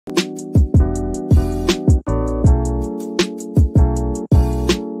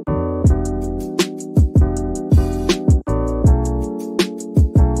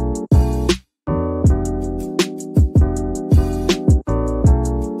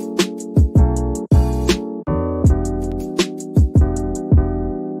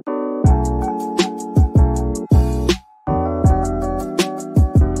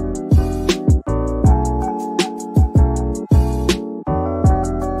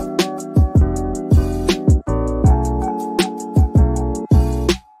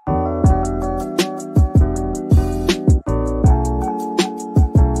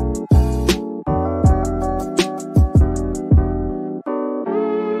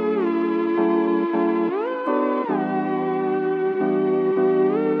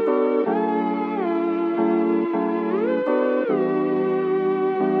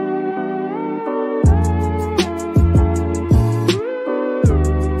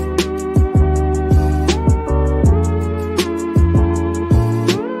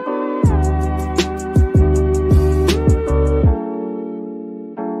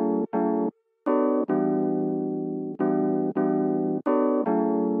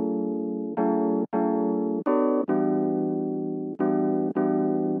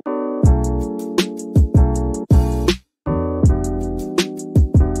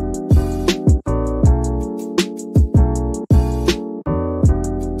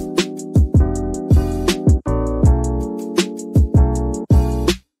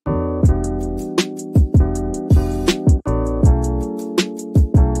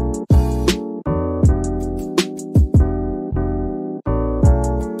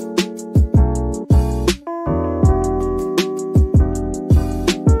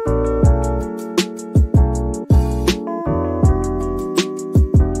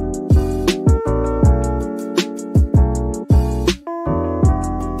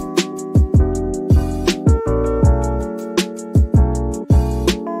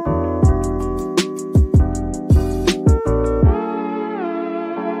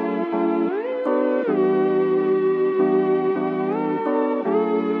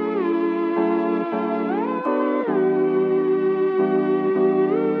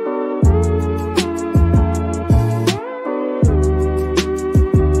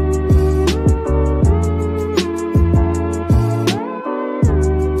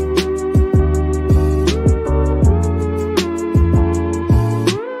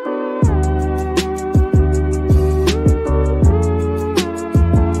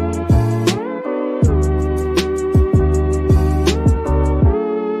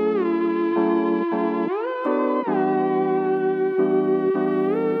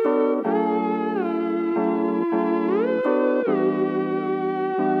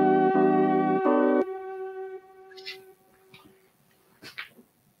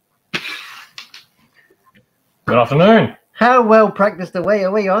Good afternoon. How well practiced are we?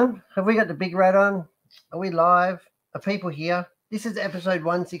 Are we on? Have we got the big rat on? Are we live? Are people here? This is episode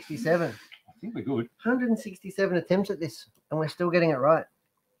 167. I think we're good. 167 attempts at this, and we're still getting it right.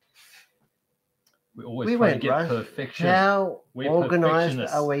 We always try to get right. perfection. How We're organised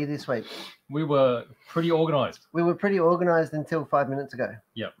perfectionists. are we this week? We were pretty organised. We were pretty organised until 5 minutes ago.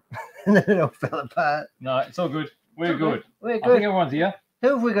 Yep. And then it all fell apart. No, it's all good. We're good. We're I good. think everyone's here. Who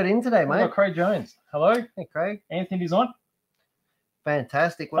have we got in today, We've mate? got Craig Jones. Hello. Hey, Craig. Anthony's on.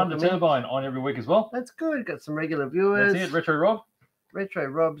 Fantastic. Thunder Welcome in. Turbine on every week as well. That's good. Got some regular viewers. That's it. Retro Rob. Retro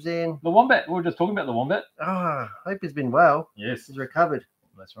Rob's in. The Wombat. We were just talking about the Wombat. Hope he's been well. Yes. He's recovered.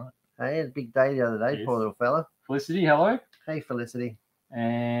 That's right. Hey, had a big day the other day, Yes. poor little fella. Felicity, hello. Hey, Felicity.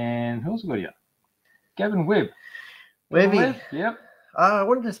 And who else we got here? Gavin Webb. Webby. Gavin Webb, yep. I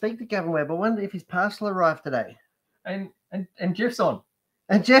wanted to speak to Gavin Webb. I wonder if his parcel arrived today. And Jeff's on.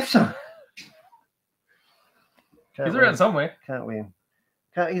 And Jeff's on. He's around somewhere. Can't win.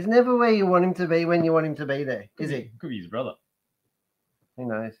 He's never where you want him to be when you want him to be there, is he? Could be his brother. Who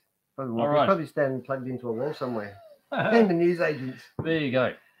knows? Probably, All he's right. probably standing plugged into a wall somewhere. And the newsagents. There you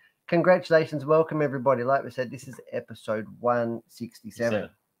go. Congratulations. Welcome, everybody. Like we said, this is episode 167.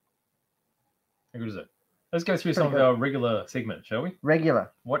 How good is it? Let's go through Pretty some good. of our regular segments, shall we? Regular.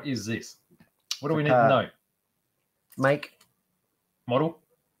 What is this? What do It's we a need car. to know? Make. Model?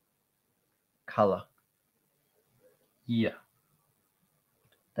 Colour. Yeah.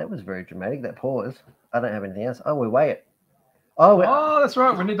 That was very dramatic, that pause. I don't have anything else. Oh, we weigh it. Oh, Oh, that's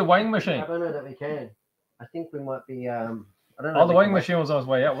right. We need the weighing machine. I don't know that we can. I think we might be. I don't know. Oh, if the we weighing can machine was on its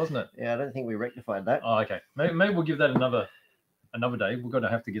way out, wasn't it? Yeah, I don't think we rectified that. Oh, okay. Maybe we'll give that another day. We're going to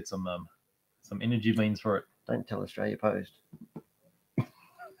have to get some energy beans for it. Don't tell Australia Post.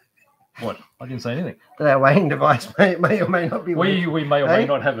 What? I didn't say anything. That our weighing device may or may not be. We may or may Hey?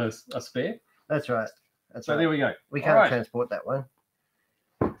 not have a spare. That's right. That's So right. there we go. We All can't right. transport that one.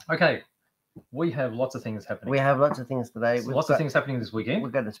 Okay. We have lots of things happening. We have lots of things today. Lots of things happening this weekend.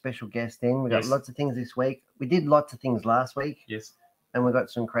 We've got a special guest in. We've got Yes. lots of things this week. We did lots of things last week, Yes, and we've got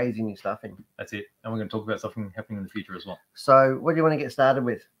some crazy new stuff in. that's it. And we're going to talk about something happening in the future as well. So, what do you want to get started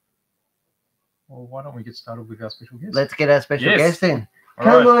with? Well, why don't we get started with our special guest? Let's get our special Yes. guest in. All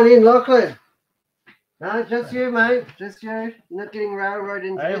Come right. on in, Lachlan. No, just you, mate. Just you. You're not getting railroaded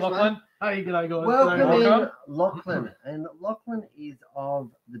into Hey, this one. Lachlan. Hey, g'day guys. Welcome G'day, in, Welcome. Lachlan. And Lachlan is of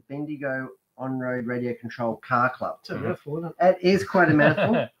the Bendigo On-Road Radio Control Car Club. It's a mouthful, isn't it? It is quite a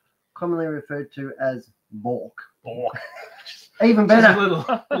mouthful, commonly referred to as BORC. Bork. Even Just a better.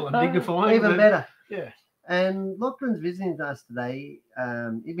 little dignifying. Even but better. Yeah. And Lachlan's visiting us today.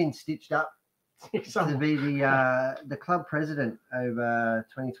 He's been stitched up to Somewhat. be the club president over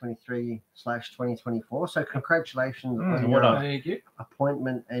 2023/2024. So congratulations on well your done. Thank you.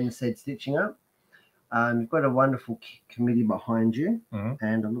 appointment and said stitching up. You've got a wonderful committee behind you, Mhm.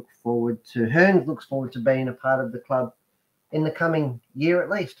 and I look forward to Hearns looks forward to being a part of the club in the coming year at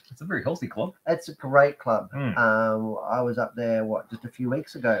least. It's a very healthy club. It's a great club. Mm. I was up there just a few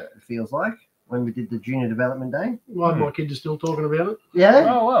weeks ago. It feels like when we did the junior development day. My kids are still talking about it. Yeah,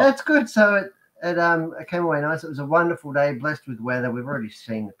 Oh, wow. that's good. So it came away nice. It was a wonderful day, blessed with weather. We've already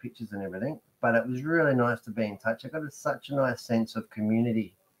seen the pictures and everything, but it was really nice to be in touch. I got such a nice sense of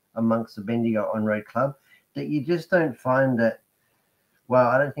community amongst the Bendigo On-Road Club that you just don't find that. Well,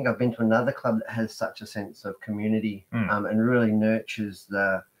 I don't think I've been to another club that has such a sense of community and really nurtures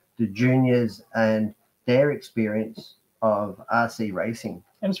the juniors and their experience of RC racing.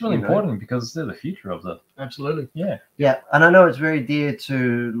 And it's really You know. important because they're the future of the. Absolutely. Yeah. Yeah, and I know it's very dear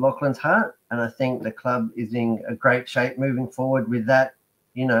to Lachlan's heart, and I think the club is in a great shape moving forward with that,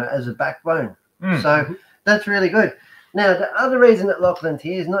 as a backbone. Mm. So that's really good. Now, the other reason that Lachlan's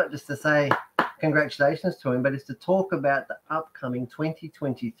here is not just to say congratulations to him, but it's to talk about the upcoming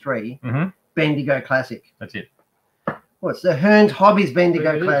 2023 Mhm. Bendigo Classic. That's it. What's the Hearns Hobbies Bendigo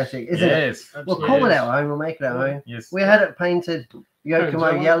There it is. Classic, isn't it? Yes. We'll Absolutely. call it Yes. our own. We'll make it our own. Yes. We had it painted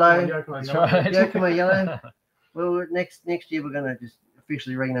Yokomo yellow. Yokomo That's yellow. right. Yokomo yellow. Well, next year we're going to just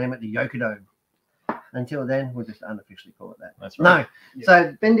officially rename it the Yokodome. Until then, we'll just unofficially call it that. That's right. No, Yeah.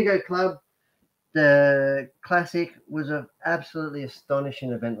 so Bendigo Club, the Classic was an absolutely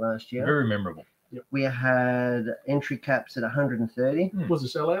astonishing event last year. Very memorable. We had entry caps at 130. Was a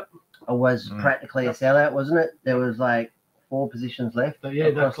sellout. It was Mm. practically a sellout, wasn't it? There was like 4 positions left But yeah,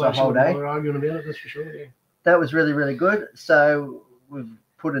 that across the clash whole day. we're arguing about it, that's for sure. Yeah. That was really, really good. So we've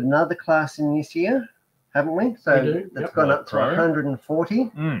put another class in this year, haven't we? So We do, that's yep. gone up to Pro. 140.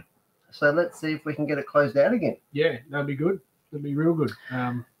 Mm. So let's see if we can get it closed out again. Yeah, that'd be good. That'd be real good.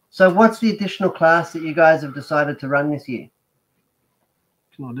 So what's the additional class that you guys have decided to run this year?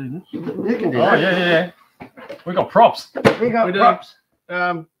 Can I do this? You can do Oh, that. yeah. We got props. We got We do. props.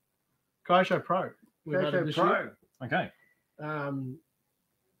 Kyosho Pro. We've added Kyosho this Pro. year. Okay.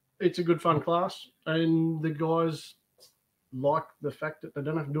 It's a good fun class, and the guys like the fact that they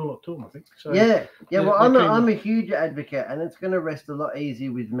don't have to do a lot to them, I think. So Yeah. they're- Well, they're I'm keen. a huge advocate, and it's going to rest a lot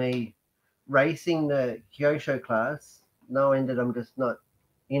easier with me racing the Kyosho class, knowing that I'm just not,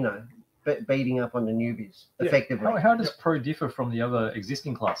 beating up on the newbies Yeah. effectively. How does Pro differ from the other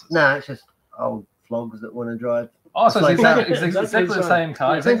existing classes? No, it's just old flogs that want to drive. Oh, so It's it's like exactly, that. it's exactly the same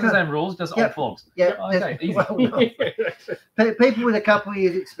car, Yeah. exactly the same rules, just Yep. old flogs. Yeah. Okay, that's- easy. well, no. People with a couple of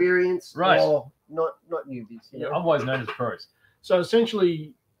years experience, Right. or not newbies. You know? Otherwise known as pros. So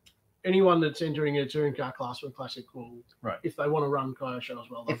essentially, anyone that's entering a touring car class for a classic will, Right. if they want to run Kyosho as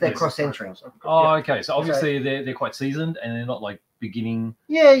well. If they're they'll cross-entering. Oh, okay. So obviously they're quite seasoned and they're not like beginning.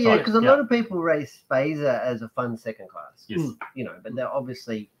 Yeah, Right, because a yeah. lot of people race Phaser as a fun second class. Yes. But they're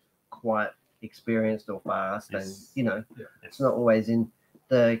obviously quite experienced or fast, Yes. and Yes. it's not always in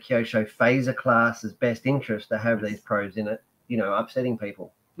the Kyosho Phaser class's best interest to have these pros in it, upsetting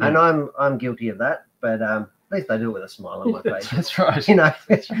people. Yeah. And I'm guilty of that, but at least I do it with a smile on my face. That's right.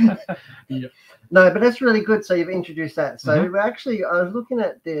 Yeah. No, but that's really good. So you've introduced that. So Mm-hmm. actually, I was looking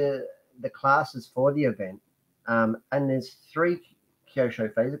at the classes for the event, and there's 3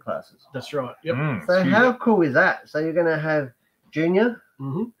 Kyosho Phaser classes. That's right. Yep. Mm, So it's huge. how cool is that? So you're going to have junior,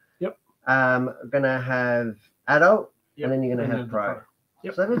 Mm-hmm. going to have adult, Yep. and then you're going to And have then the pro. pro.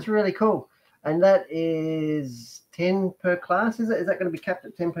 Yep. So that's really cool. And that is 10 per class, is it? Is that going to be capped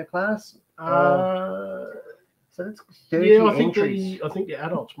at 10 per class? So that's 30 Yeah, I think entries. I think the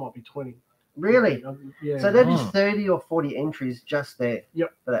adults might be 20. Really? Yeah. So that is Mm. 30 or 40 entries just there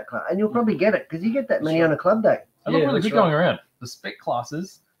Yep. for that class. And you'll probably get it because you get that many Sure. on a club day. They look Yeah, really that's good going around. The spec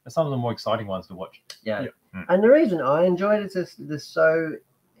classes are some of the more exciting ones to watch. Yeah. Yep. And the reason I enjoyed it is just they're so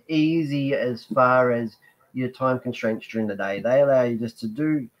easy as far as your time constraints during the day. They allow you just to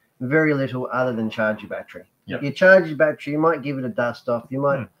do very little other than charge your battery. Yep. You charge your battery, you might give it a dust off, you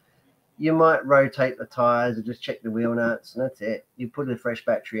might Mm. you might rotate the tires or just check the wheel nuts, and that's it. You put a fresh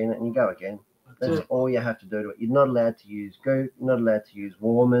battery in it and you go again. That's it. all you have to do to it. You're not allowed to use goop, you're not allowed to use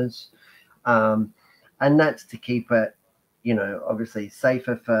warmers. And that's to keep it, obviously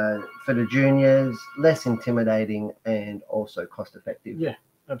safer for the juniors, less intimidating, and also cost effective. Yeah,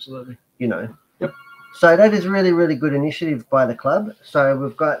 absolutely. Yep. Yep. So that is really, really good initiative by the club. So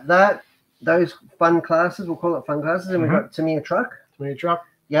we've got those fun classes, we'll call it fun classes, and we've got To Me a Truck. To me, a truck.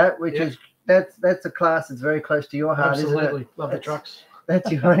 Yeah, which Yeah. is that's a class that's very close to your heart, Absolutely. isn't it? Love the That's- trucks.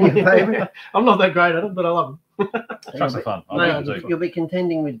 That's one of your favorite. I'm not that great at them, but I love them. Trucks are fun. I No, love them too. You'll be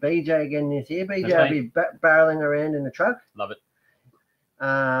contending with BJ again this year. BJ That's will be barreling around in the truck. Love it.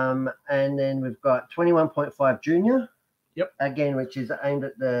 And then we've got 21.5 junior. Yep. Again, which is aimed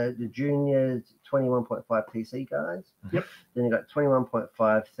at the juniors, 21.5 TC guys. Yep. Then you've got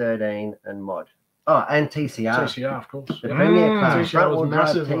 21.5, 13, and mod. Oh, and TCR. TCR, of course. The Yeah. Premier class. TCR Front was wheel drive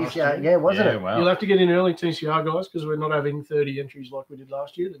massive last TCR. year. Yeah, wasn't Yeah, it? wow. You'll have to get in early TCR, guys, because we're not having 30 entries like we did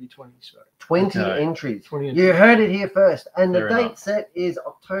last year. There'll be 20. So 20 Okay. entries. 20 entries. You heard it here first. And the Fair date enough. set is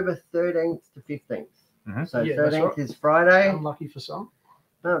October 13th to 15th. Mhm. So Yeah, that's 13th right. is Friday. Unlucky for some.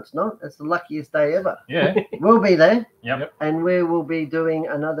 No, it's not. It's the luckiest day ever. Yeah. We'll be there. Yep. And we will be doing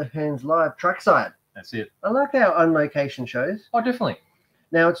another Hearns Live trackside. That's it. I like our on-location shows. Oh, definitely.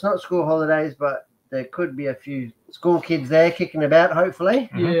 Now, it's not school holidays, but there could be a few school kids there kicking about, hopefully.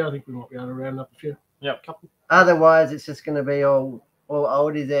 Mhm. Yeah, I think we might be able to round up a few. Yep. Couple. Otherwise, it's just going to be all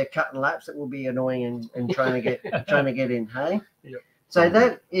oldies there cutting laps. It will be annoying and trying to get in, hey? Yep. So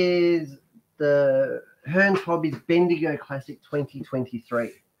that is the Hearns Hobbies Bendigo Classic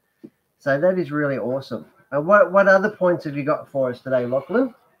 2023. So that is really awesome. What other points have you got for us today,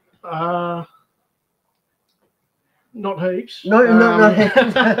 Lachlan? Not heaps. No, not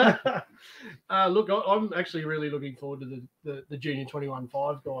heaps. Look, I'm actually really looking forward to the junior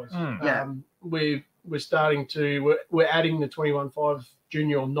 21.5 guys. Mm. Yeah. We're starting to we're adding the 21.5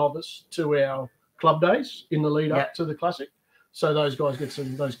 junior or novice to our club days in the lead Yeah. up to the classic. So those guys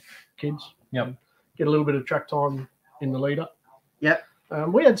those kids Yep. get a little bit of track time in the lead up. Yep.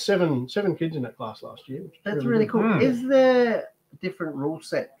 We had seven kids in that class last year. Which is That's really good. cool. Mm. Is there a different rule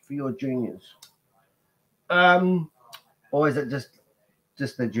set for your juniors? Or is it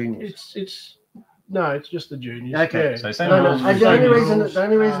just the juniors? It's just the juniors. Okay. Yeah. So same No, rules. and same the rules.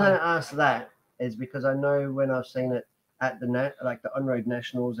 only reason I asked that is because I know when I've seen it at the on-road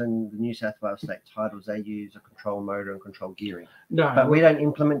nationals and the New South Wales state titles, they use a control motor and control gearing. No, But we don't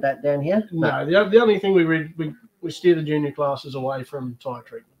implement that down here. No, the only thing we steer the junior classes away from tyre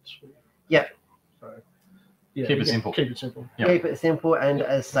treatments. Yeah. So Yeah, Keep it yeah, simple. Keep it simple. Yep. Keep it simple and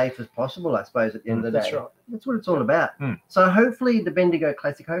as safe as possible, I suppose, at the end of the day. That's right. That's what it's all about. So hopefully the Bendigo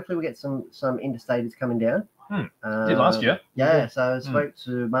Classic, hopefully we get some interstaters coming down. Did last year. Yeah, so I spoke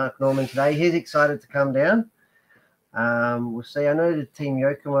to Mark Norman today. He's excited to come down. We'll see. I know the Team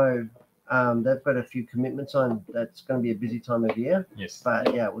Yokomo, they've got a few commitments on. That's going to be a busy time of year. Yes.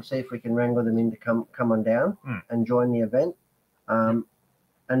 But yeah, we'll see if we can wrangle them in to come on down and join the event. And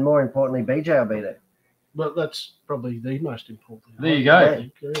more importantly, BJ will be there. But that's probably the most important. There you go. I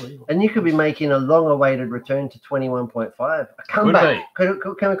think, really. And you could be making a long-awaited return to 21.5. A comeback. Can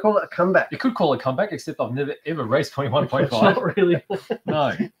we call it a comeback? You could call it a comeback, except I've never ever raced It's 21.5. not really.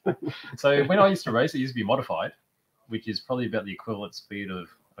 No. So when I used to race, it used to be modified, which is probably about the equivalent speed of,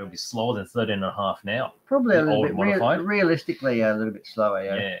 it'll be slower than 13.5 now. Probably a The little old bit modified. realistically a little bit slower.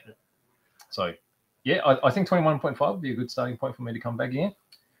 Yeah. Yeah. So, yeah, I think 21.5 would be a good starting point for me to come back in. And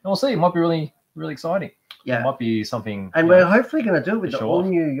we'll see. It might be really, really exciting. Yeah. It might be something. And we're hopefully going to do it with the show off.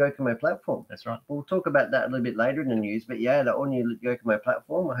 all-new Yokomo platform. That's right. We'll talk about that a little bit later in the news. But yeah, the all-new Yokomo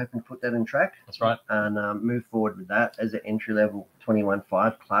platform, we're hoping to put that in track That's right. and move forward with that as an entry-level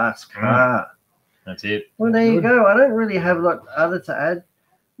 21.5 class car. That's it. Well, there you go. I don't really have a lot other to add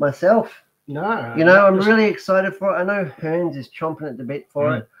myself. No. You know, I'm really excited for it. I know Hearns is chomping at the bit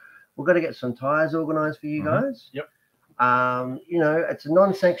for it. We've got to get some tyres organised for you guys. Yep. You know, it's a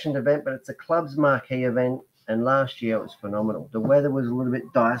non-sanctioned event, but it's a club's marquee event. And last year it was phenomenal. The weather was a little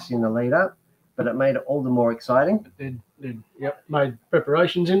bit dicey in the lead up, but it made it all the more exciting. Yep. Made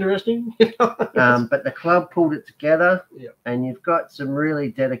preparations interesting. But the club pulled it together. Yep. And you've got some really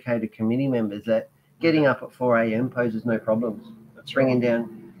dedicated committee members that getting up at 4 a.m. poses no problems. That's Bringing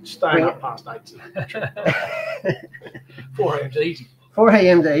down Staying up past 8. 4 a.m.'s easy. 4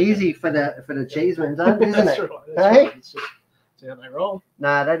 a.m. to easy for the cheesemen, isn't That's it? right. That's Hey? right. It's how they roll.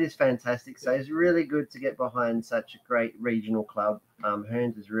 Nah, that is fantastic. So it's really good to get behind such a great regional club.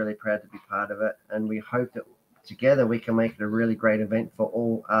 Hearns is really proud to be part of it, and we hope that together we can make it a really great event for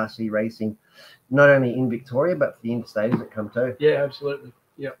all RC racing, not only in Victoria but for the interstaters that come too. Yeah, absolutely.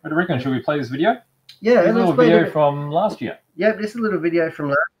 Yeah. What do you reckon? Should we play this video? Yeah, Here's a little play video the- from last year. Yeah, this is a little video from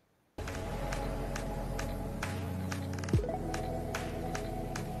last.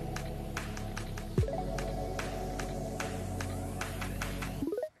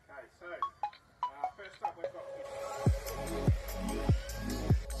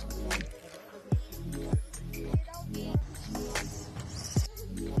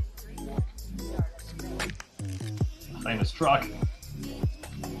 Famous truck.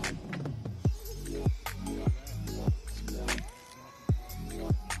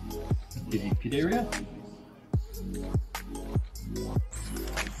 Busy pit area.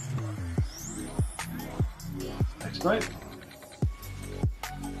 That's great.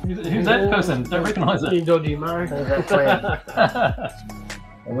 Who's that person? Don't recognise You it. dodgy Murray. How's that friend?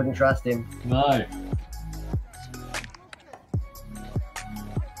 I wouldn't trust him. No.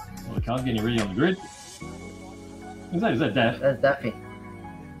 Well, the car's getting ready on the grid. Who's that? Is that Daff? That's Daffy.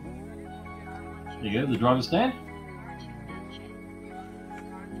 There you go, the driver's stand.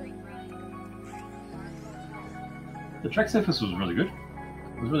 The track surface was really good.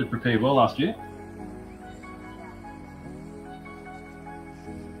 It was really prepared well last year.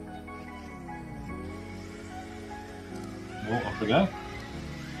 Well, off we go.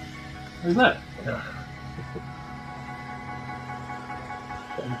 Who's that?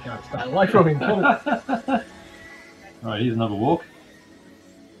 You can't stay away from him. Can you? Alright, here's another walk.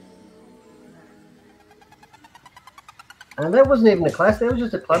 And that wasn't even a class. That was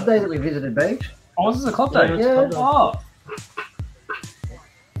just a club day that we visited Beach. Oh, this is a club day. Yeah. Oh.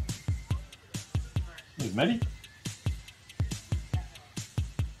 There's Maddie.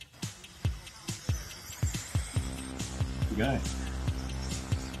 Here we go.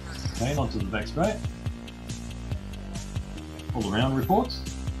 Okay, onto the back straight. All around reports.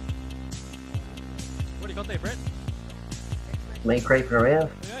 What do you got there, Brett? Me creeping around.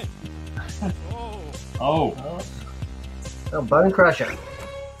 Okay. Oh. Oh, Oh, Bone Crusher.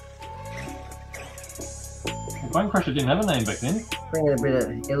 Bone Crusher didn't have a name back then. Bringing a bit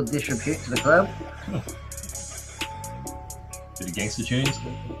of ill disrepute to the club. Bit of gangster tunes.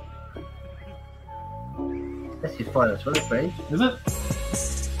 That's his finest work, Beach. Is it?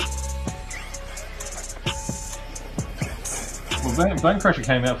 Well, Bone Crusher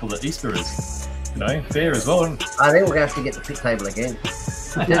came out for the Easterers, fair as well. And I think we're going to have to get the pit table again.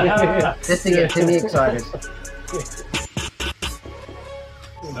 Just to get Timmy excited.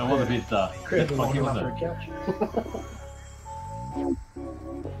 that was a bit Creeping funky, on wasn't under it? a couch.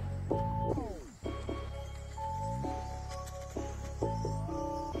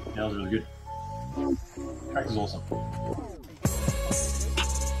 That was really good. Track is awesome. I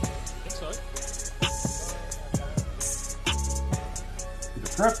think so. With the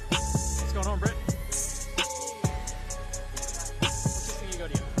prep. What's going on, Brett? What's this thing you got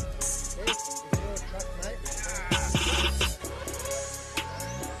here?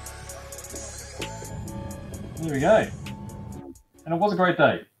 There we go. And it was a great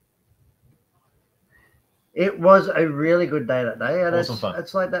day. It was a really good day that day. And Awesome fun.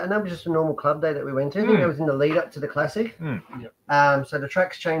 it's like that. And that was just a normal club day that we went to. I think that was in the lead up to the classic. So the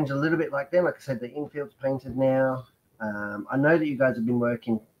track's changed a little bit like then. Like I said, the infield's painted now. I know that you guys have been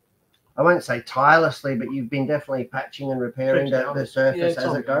working, I won't say tirelessly, but you've been definitely patching and repairing the surface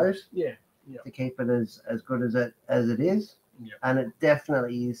as it goes. Yeah. To keep it as good as it is. Yeah. And it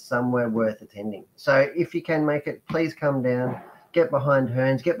definitely is somewhere worth attending. So if you can make it, please come down, get behind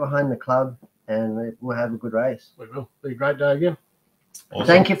Hearns, get behind the club, and we'll have a good race. We will. Be a great day again. Awesome.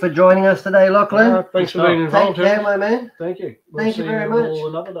 Thank you for joining us today, Lachlan. Thanks for Good being Take involved. care, Hearns. my man. Thank you. Thank you see very all much.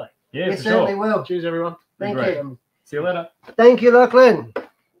 another day. Yeah, We for certainly sure. will. Cheers, everyone. Thank Great. you. See you later. Thank you, Lachlan.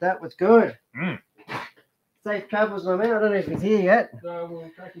 That was good. Mm. Safe travels, my man. I don't know if he's here yet. No, we'll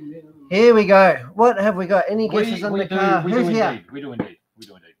track him in. Here we go. What have we got? Any guesses on the car? We Who's do here? indeed. We do indeed. We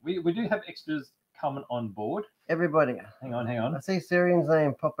do indeed. We do have extras coming on board. Everybody. Hang on. I see Syrian's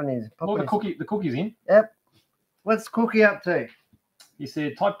name popping his. Well, the cookie's in. Yep. What's Cookie up to? He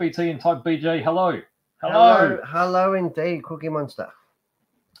said type BT and type BJ. Hello. Hello indeed, Cookie Monster.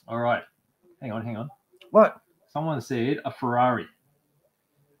 All right. Hang on. What? Someone said a Ferrari.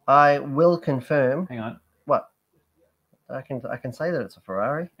 I will confirm. Hang on. What? I can say that it's a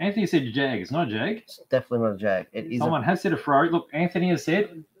Ferrari. Anthony said Jag. It's not a Jag. It's definitely not a Jag. It is. Someone has said a Ferrari. Look, Anthony has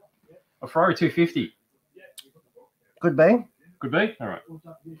said a Ferrari 250. Could be. Could be. All right.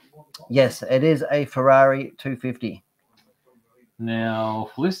 Yes, it is a Ferrari 250. Now,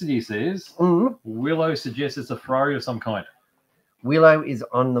 Felicity says Willow suggests it's a Ferrari of some kind. Willow is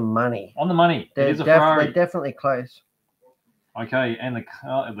on the money. On the money. They're, it is a Ferrari. they're definitely close. Okay, and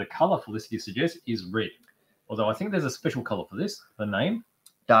the color Felicity suggests is red. Although I think there's a special color for this. The name.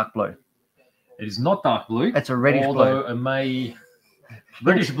 Dark blue. It is not dark blue. It's a reddish although blue. it may.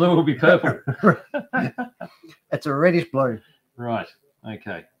 Reddish blue will be purple. It's a reddish blue. Right.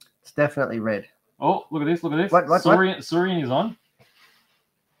 Okay. It's definitely red. Oh, look at this. Look at this. What? Surian is on.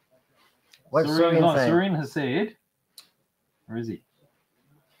 What's Surian is Syrian on. saying? Surian has said. Where is he?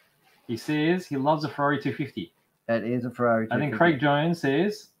 He says he loves a Ferrari 250. That is a Ferrari 250. And then Craig Jones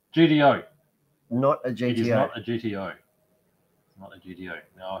says GTO. Not a GTO. It is not a GTO. Not a GTO.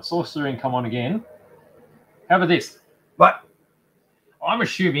 Now, I saw Surian come on again. How about this? What? I'm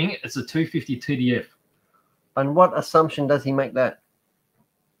assuming it's a 250 TDF. On what assumption does he make that?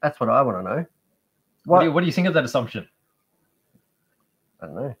 That's what I want to know. What do you think of that assumption? I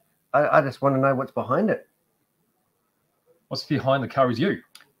don't know. I just want to know what's behind it. What's behind the car is you.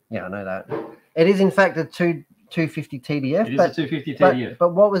 Yeah, I know that. It is, in fact, a 250 TDF. It is but, a 250 TDF.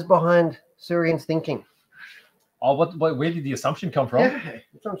 But what was behind Syrian's thinking? Oh, where did the assumption come from? Yeah,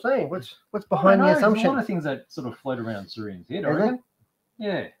 that's what I'm saying. What's behind the assumption? There's a lot of things that sort of float around Surian's head, I Is reckon. it?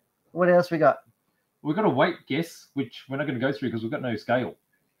 Yeah. What else we got? We've got a weight guess, which we're not going to go through because we've got no scale.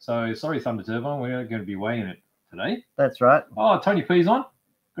 So, sorry, Thunder Turbine, we're not going to be weighing it today. That's right. Oh, Tony P's on.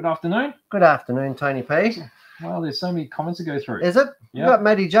 Good afternoon. Good afternoon, Tony P. Well, there's so many comments to go through. Is it? Yeah. You've got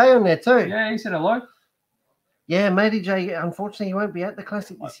Matty J on there too. Yeah, he said hello. Yeah, Matty J, unfortunately, he won't be at the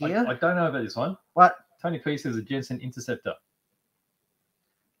Classic this year. I don't know about this one. What? Tony P says a Jensen Interceptor.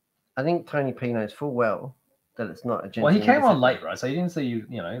 I think Tony P knows full well that it's not a Jensen. Well, he came on Interceptor. late, right? So he didn't see,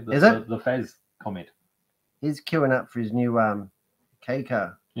 Is it? the Faz comment. He's queuing up for his new K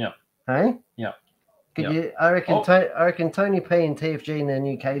car. Yeah. Hey? Yeah. Could Yeah. you? I reckon. Oh. I reckon Tony P and TFG in their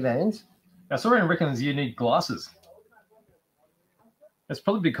new K vans. Now, Surian reckons you need glasses. That's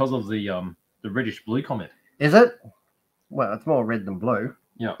probably because of the reddish blue comment. Is it? Well, it's more red than blue.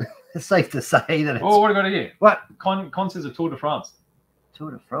 Yeah. It's safe to say that it's Oh, what do I got here? what? Con says a Tour de France.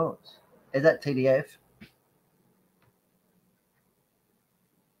 Tour de France. Is that TDF?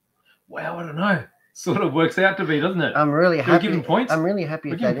 Wow, I don't know. Sort of works out to be, doesn't it? I'm really Can we happy. give him points? I'm really happy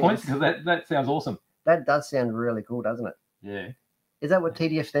We're if giving that points is. because that sounds awesome. That does sound really cool, doesn't it? Yeah. Is that what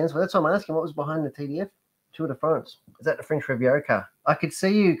TDF stands for? That's what I'm asking. What was behind the TDF? Tour de France. Is that the French Riviera car? I could see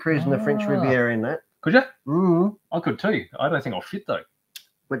you cruising the French Ah. Riviera in that. Could you? Mm. I could too. I don't think I'll fit though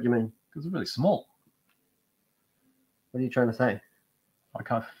What do you mean? because it's really small. What are you trying to say? I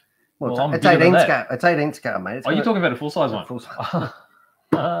can't. Well, Well, I'm it's bigger than 18 that. scale. It's 18 scale, mate. It's Are you got talking about a full size a one? full size.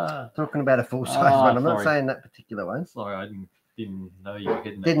 Ah, Talking about a full size Ah, one. I'm not sorry. saying that particular one. sorry, I didn't know you were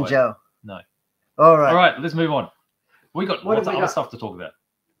heading that Didn't way. gel. No. All right. Let's move on. We got What lots have of we other got? stuff to talk about.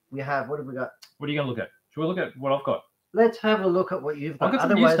 We have. What have we got? What are you going to look at? Should we look at what I've got? Let's have a look at what you've got. I've got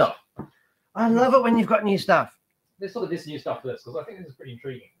some new stuff. I love it when you've got new stuff. Let's look at this new stuff first, because I think this is pretty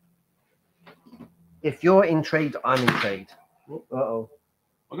intriguing. If you're intrigued, I'm intrigued. Uh-oh.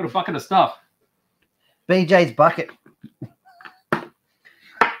 I've got a bucket of stuff. BJ's bucket.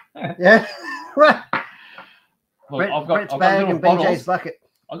 Yeah, right. Look, I've got Brett's little bag and bottles. BJ's bucket.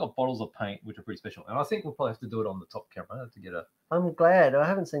 I've got bottles of paint, which are pretty special. And I think we'll probably have to do it on the top camera to get a... I'm glad. I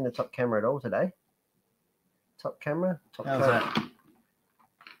haven't seen the top camera at all today. Top camera? Top How's camera. that?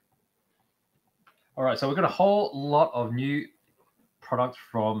 All right, so we've got a whole lot of new products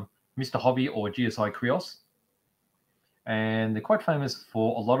from Mr. Hobby or GSI Krios. And they're quite famous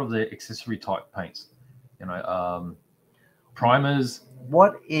for a lot of their accessory type paints. You know, primers.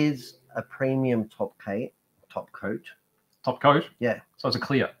 What is a premium top coat? Top coat? Top coat. Yeah. So it's a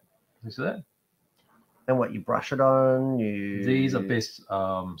clear. You see that? And what, you brush it on? These are best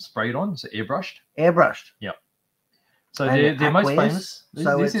sprayed on, so airbrushed. Airbrushed. Yeah. So And they're most aqueous, famous.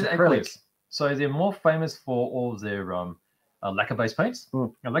 so This it's is acrylic. aqueous. So they're more famous for all of their lacquer-based paints.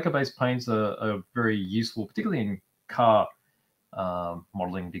 Mm. Now, lacquer-based paints are very useful, particularly in car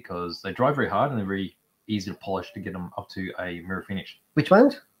modeling, because they dry very hard and they're very easy to polish to get them up to a mirror finish. Which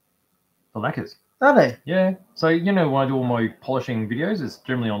ones? The lacquers. Are they? Yeah. So, you know, when I do all my polishing videos, it's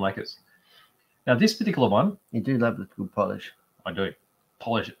generally on lacquers. Now, this particular one, You do love the good polish. I do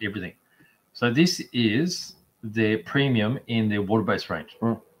polish everything. So this is their premium in their water-based range.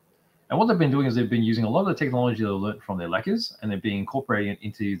 Mm. And what they've been doing is they've been using a lot of the technology they learned from their lacquers, and they're being incorporating it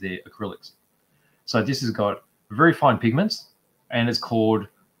into their acrylics. So this has got very fine pigments, and it's called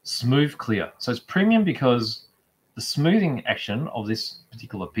Smooth Clear. So it's premium because the smoothing action of this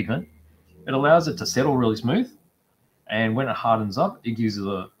particular pigment, it allows it to settle really smooth, and when it hardens up, it gives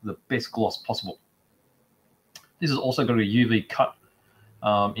you the best gloss possible. This has also got a UV cut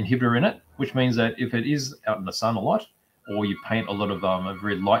inhibitor in it, which means that if it is out in the sun a lot, or you paint a lot of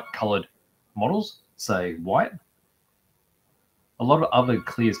very light colored models, say white, a lot of other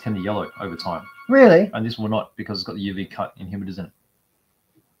clears tend to yellow over time. Really? And this will not, because it's got the UV cut inhibitors in it.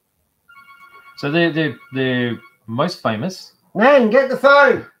 So they're most famous. Man, get the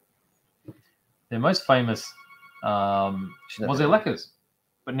phone. Their most famous was their lacquers.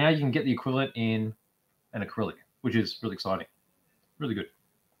 But now you can get the equivalent in an acrylic, which is really exciting. Really good.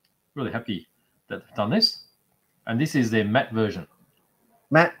 Really happy that they've done this. And this is their matte version.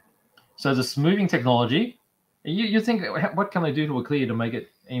 Matt, So the smoothing technology, you think, what can they do to a clear to make it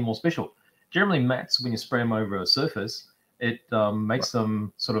any more special? Generally, mattes, when you spray them over a surface, it makes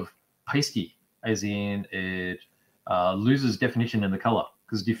them sort of pasty, as in it loses definition in the color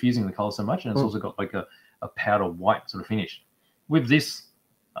because it's diffusing the color so much, and it's also got like a powder white sort of finish. With this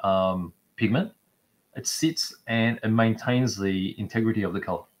pigment, it sits and it maintains the integrity of the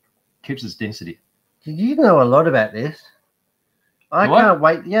color, keeps its density. did you know a lot about this? I What? can't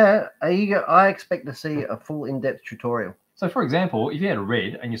wait. Yeah, I expect to see a full in-depth tutorial. So, for example, if you had a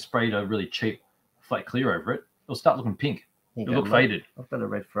red and you sprayed a really cheap flat clear over it, it'll start looking pink. Here you It'll go, look mate. faded. I've got a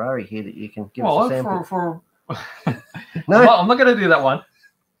red Ferrari here that you can give us a sample. for No. I'm not going to do that one.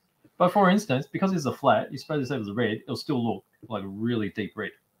 But for instance, because it's a flat, you spray this over the red, it'll still look like a really deep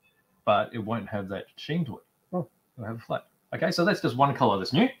red, but it won't have that sheen to it. Oh. It'll have a flat. Okay, so that's just one color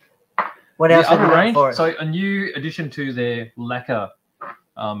that's new. What The else have other you got range, for us? so a new addition to their lacquer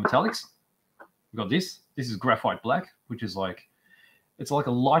metallics. We've got this. This is graphite black, which is like, it's like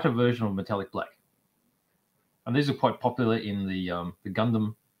a lighter version of metallic black. And these are quite popular in the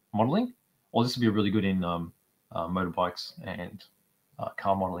Gundam modeling, or this would be really good in motorbikes and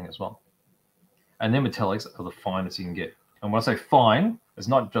car modeling as well. And their metallics are the finest you can get. And when I say fine, it's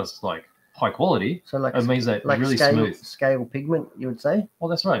not just like high quality. So like, It means that like really scale, smooth. scale pigment, you would say? Well,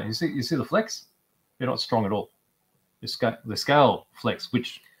 that's right. You see the flex? They're not strong at all. The scale flex,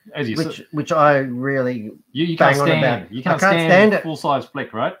 which, as you said, Which I really you bang can't on stand. about. You I can't can't stand, stand it. full size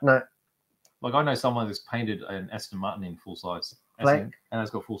fleck, right? no. Like I know someone that's painted an Aston Martin in full size Fleck. and it's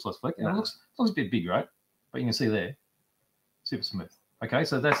got full size fleck, and No. it looks a bit big, right? But you can see there, super smooth. Okay,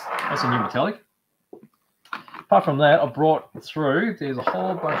 so that's a new metallic. Apart from that, I brought through. There's a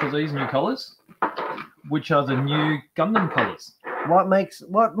whole bunch of these new colors, which are the new Gundam colors. What makes a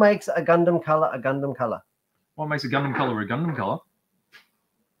Gundam color a Gundam color? What makes a Gundam color a Gundam color?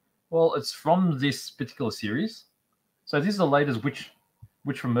 Well, it's from this particular series. So this is the latest Witch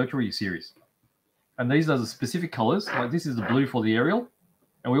from Mercury series. And these are the specific colors. Like this is the blue for the Ariel.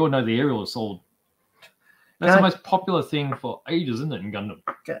 And we all know the Ariel is sold. That's the most popular thing for ages, isn't it, in Gundam?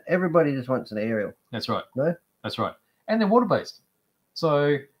 Everybody just wants an aerial. That's right. No? That's right. And they're water-based. So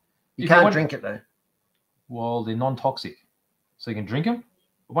You if can't want- drink it though. Well, they're non-toxic. So you can drink them.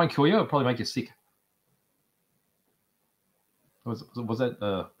 It won't kill you. It'll probably make you sick. Was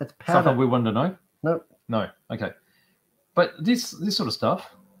that It's something powder. we wanted to know? Nope. No. Okay. But this sort of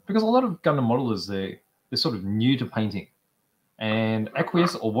stuff, because a lot of Gundam modelers, they're sort of new to painting. And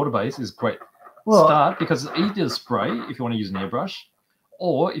aqueous or water-based is great. Well, Start because it's easy to spray if you want to use an airbrush,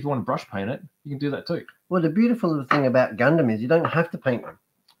 or if you want to brush paint it, you can do that too. well, the beautiful thing about Gundam is you don't have to paint them.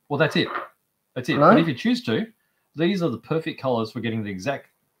 Well, that's it. That's it. No? But if you choose to, these are the perfect colors for getting the exact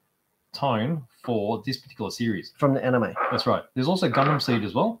tone for this particular series. From the anime. That's right. There's also Gundam Seed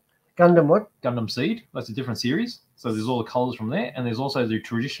as well. Gundam what? Gundam Seed. That's a different series. So there's all the colors from there, and there's also the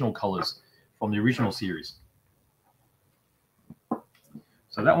traditional colors from the original series.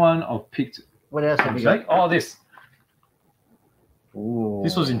 So that one I've picked. What else have you got? Oh, this. Ooh.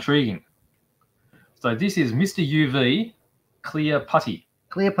 This was intriguing. So this is Mr. UV Clear Putty.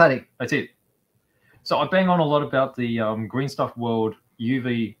 Clear putty. That's it. So I bang on a lot about the Green Stuff World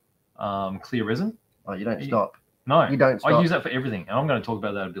UV clear resin. Oh, you don't stop. No, You don't stop. I use that for everything, and I'm going to talk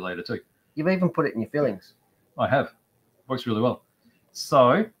about that a bit later too. You've even put it in your fillings. I have. Works really well.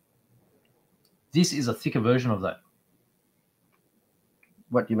 So this is a thicker version of that.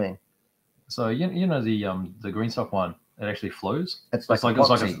 What do you mean? So you know the Green Stuff one, it actually flows. It's It's like like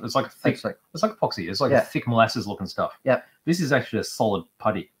epoxy. it's like a thick. It's like, It's like epoxy. It's like Yeah. a thick molasses looking stuff. Yep. This is actually a solid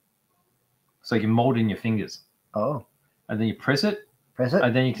putty. So you can mold in your fingers, oh, and then you press it, press it.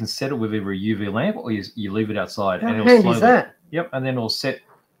 and then you can set it with either a UV lamp or you leave it outside. How and it'll handy slowly, is that? Yep, and then it'll set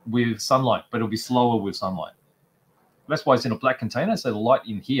with sunlight, but it'll be slower with sunlight. That's why it's in a black container, so the light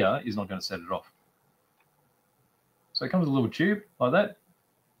in here is not going to set it off. So it comes with a little tube like that.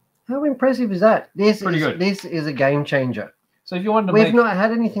 How impressive is that? Pretty good. This is a game changer. So if you wanted to We've make not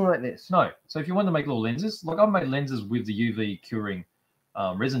had anything like this. no, so if you want to make little lenses, like I've made lenses with the UV curing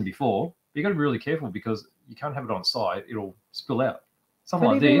resin before, but you got to be really careful because you can't have it on site; it'll spill out. Something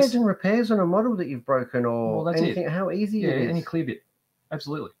But like even this, imagine repairs on a model that you've broken or Well, that's it. anything. How easy yeah, it is. any clear bit,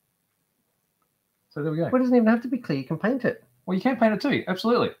 absolutely. So there we go. Well, it doesn't even have to be clear. You can paint it. Well, you can paint it too.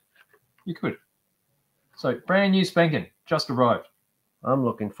 Absolutely. You could. So brand new spanking, just arrived. I'm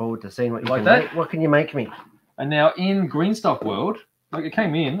looking forward to seeing what you Like can that? make. What can you make me? And now in Green Stuff World, like it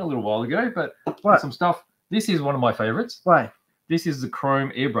came in a little while ago, but What? some stuff. This is one of my favorites. Why? This is the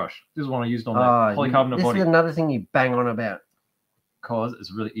chrome airbrush. This is one I used on Oh, that polycarbonate this body is another thing you bang on about. because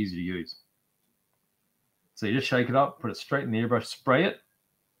it's really easy to use. So you just shake it up, put it straight in the airbrush, spray it.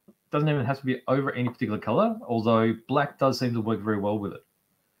 Doesn't even have to be over any particular color, although black does seem to work very well with it.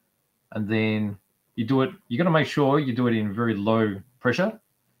 And then you do it, you got to make sure you do it in very low pressure.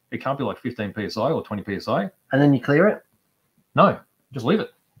 It can't be like 15 psi or 20 psi. And then you clear it. No, just leave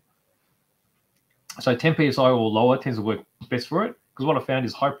it. So 10 psi or lower tends to work best for it because what I found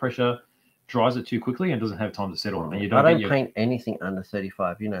is high pressure dries it too quickly and doesn't have time to settle. And you don't, I don't get paint anything under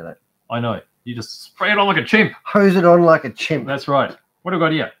 35. You know that. I know. You just spray it on like a chimp. Hose it on like a chimp. That's right. What have I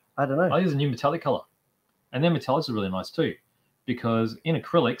got here? I don't know. I use a new metallic color. And then metallics are really nice too because in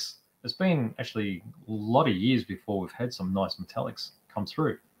acrylics, it's been actually a lot of years before we've had some nice metallics come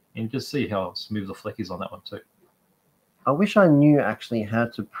through. And just see how smooth the fleck is on that one too. I wish I knew actually how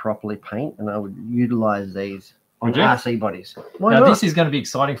to properly paint, and I would utilize these on Would you? RC bodies. Why Now not? this is going to be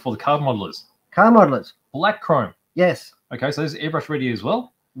exciting for the car modelers. Car modelers. Black chrome. Yes. Okay, so this is airbrush ready as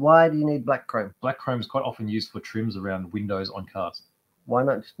well. Why do you need black chrome? Black chrome is quite often used for trims around windows on cars Why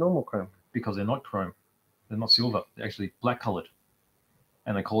not just normal chrome? because they're not chrome. They're not silver. They're actually black colored.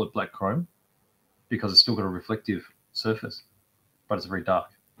 And they call it black chrome because it's still got a reflective surface, but it's very dark.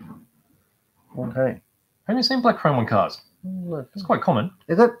 Okay. Have you seen black chrome on cars? It's quite common.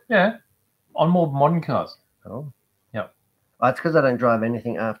 Is it? Yeah. On more modern cars. Oh. Yep. Oh, it's because I don't drive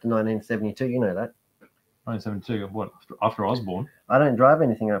anything after 1972. You know that. 1972, what? After I was born. I don't drive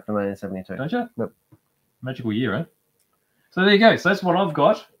anything after 1972. Don't you? Nope. Magical year, eh? So there you go. So that's what I've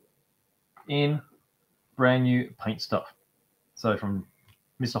got in brand new paint stuff. So from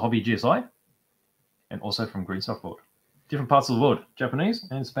Mr. Hobby GSI and also from Green Stuff World. Different parts of the world, Japanese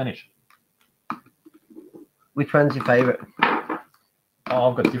and Spanish. Which one's your favorite? Oh,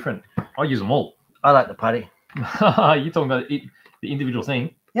 I've got different. I use them all. I like the putty. You're talking about the individual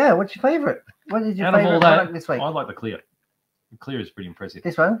thing. Yeah, what's your favorite? What is your Out of favorite all that, product this week? I like the clear. The clear is pretty impressive.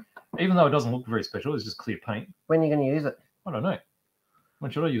 This one? Even though it doesn't look very special, it's just clear paint. When are you going to use it? I don't know. When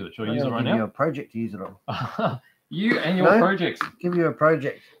should I use it? Should I I'm use it gonna right give you now? a project to use it on. You and your No? projects. Give you a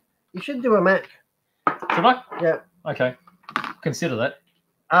project. You should do a Mac. Should I? Yeah. Okay. Consider that.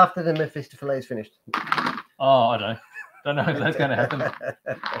 After the Mephistophelies is finished. Oh, I don't know if that's going to happen.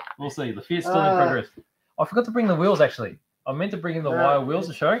 We'll see. The fear's still in progress. I forgot to bring the wheels, actually. I meant to bring in the wire wheels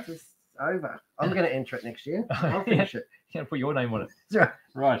to show. It's over. I'm going to enter it next year. I'll finish it. You can put your name on it. That's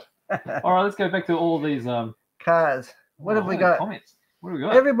Right. All right, let's go back to all these Cars. What have we look at the got? Comments. What have we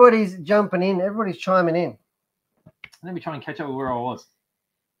got? Everybody's jumping in. Everybody's chiming in. Let me try and catch up with where I was.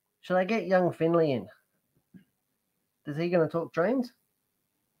 Should I get young Finley in? Is he going to talk trains?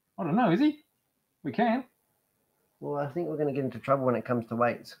 I don't know. Is he? We can. Well, I think we're going to get into trouble when it comes to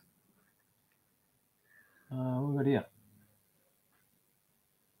weights. What have we got here?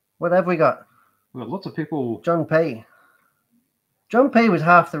 What have we got? We've got lots of people. John P. John P was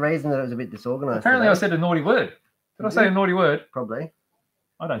half the reason that it was a bit disorganized. Apparently, today. I said a naughty word. Did I say a naughty word? Probably.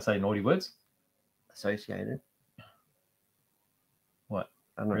 I don't say naughty words. Associated. What?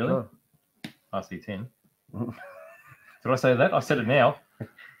 I'm not Really? sure. RC10. Did I say that? I said it now.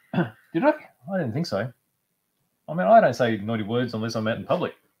 Did I? I didn't think so. I mean, I don't say naughty words unless I'm out in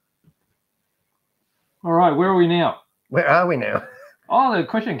public. All right, where are we now? Where are we now? Oh, the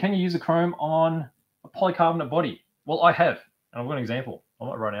question, can you use a chrome on a polycarbonate body? Well, I have. And I've got an example. I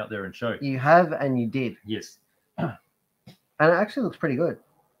might run out there and show. You have and you did. Yes. And it actually looks pretty good.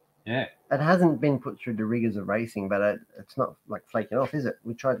 Yeah. It hasn't been put through the rigors of racing, but it's not like flaking off, is it?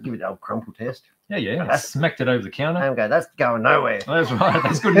 We tried to give it the old crumple test. Yeah. I smacked it over the counter. And go, that's going nowhere. That's right.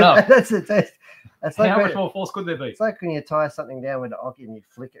 That's good enough. That's the test. That's like How when, much more force could there be? it's like when you tie something down with the ocky and you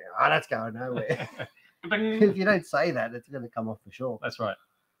flick it. Oh, that's going nowhere. Ding. If you don't say that, it's going to come off for sure. That's right.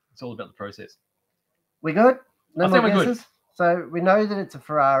 It's all about the process. We good? No I more think we're good. guesses? So we know that it's a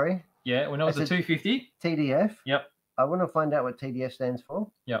Ferrari Yeah, we know it's a It's a- 250. TDF. Yep. I want to find out what TDF stands for.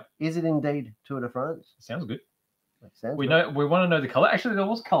 Yep. Is it indeed Tour de France? Sounds good. That sounds We good. know. We want to know the color. Actually, there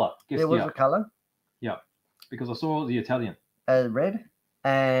was color. Guess There was yeah. a colour, Because I saw the Italian. red,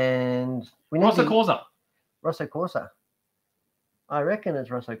 and we need Rosso to- Corsa. Rosso Corsa. I reckon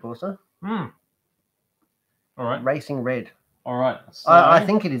it's Rosso Corsa. All right. Racing red. All right. So, I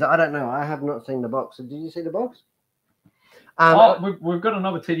think it is. I don't know. I have not seen the box. Did you see the box? we've got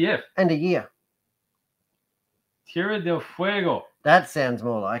another TDF. And a year. Tierra del Fuego. That sounds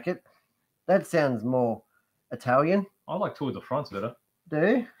more like it. That sounds more Italian. I like Tour de France better. Do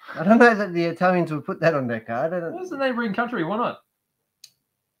you? I don't know that the Italians would put that on their card. I don't. What's the neighbouring country? Why not?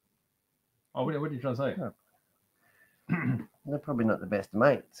 Oh, what are you trying to say? They're probably not the best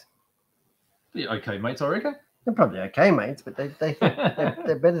mates. Yeah, okay, mates, I reckon. They're probably okay mates, but they're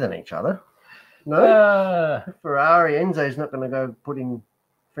better than each other. No, Ferrari Enzo's not going to go putting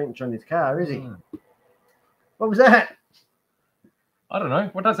French on his car, is he? What was that? I don't know.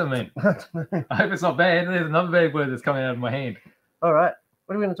 What does that mean? I hope it's not bad. There's another bad word that's coming out of my hand. All right.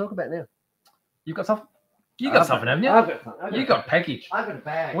 What are we going to talk about now? You've got something? You got something, haven't you? You got a package. I've got a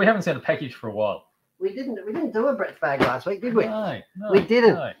bag. We haven't seen a package for a while. We didn't do a Brett's bag last week, did we? No, We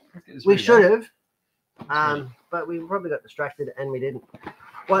didn't. no. Let's get this We ready, should guys. have. But we probably got distracted and we didn't.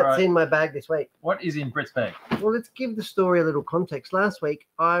 What's Right. in my bag this week? What is in Brett's bag? Well, let's give the story a little context. Last week,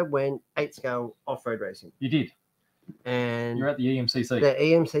 I went 8-scale off-road racing. You did. And You're at the EMCC. the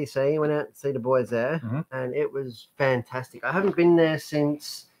EMCC, went out to see the boys there, Mhm. and it was fantastic. I haven't been there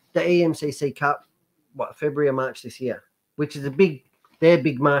since the EMCC Cup, February or March this year, which is their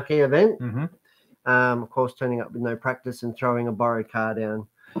big marquee event. Mm-hmm. Of course, turning up with no practice and throwing a borrowed car down.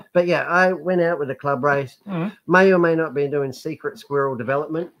 But yeah, I went out with a club race. Mhm. May or may not be doing secret squirrel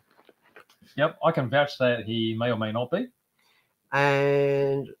development, Yep, I can vouch that he may or may not be.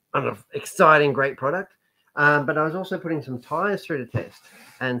 and an exciting, great product. But I was also putting some tires through the test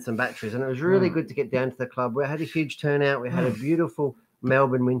and some batteries, and it was really good to get down to the club. We had a huge turnout. We had a beautiful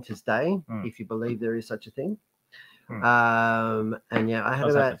Melbourne winter's day, if you believe there is such a thing. And yeah,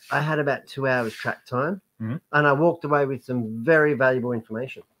 I had about 2 hours track time, and I walked away with some very valuable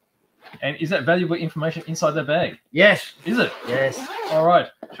information. And is that valuable information inside the bag? Yes, Is it? yes, All right.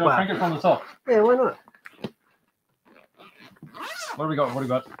 Shall Wow. I crank it from the top? yeah. Why not? What do we got? What do we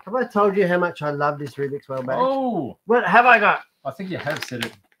got? Have I told you how much I love this Rubik's Well bag? Oh, What have I got? I think you have said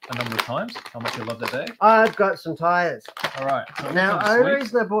it a number of times, how much you love that bag. I've got some tires. All right. So Now, some the only sweets.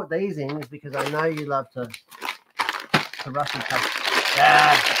 reason I bought these in is because I know you love to rustle cup.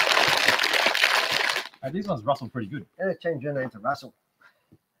 Yeah, These ones rustle pretty good. I'm gonna change your name to Russell.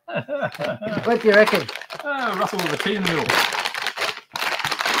 What do you reckon? Rustle with a T in the middle.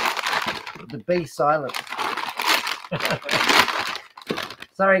 The B silent.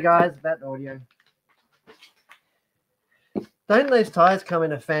 Sorry, guys, about the audio. Don't those tires come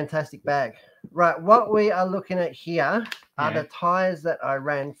in a fantastic bag? Right, what we are looking at here are Yeah. the tires that I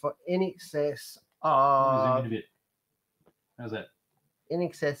ran for in excess Zoom in of a bit. How's that?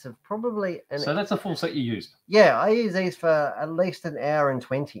 probably So that's a full set you used. yeah, I use these for at least an hour and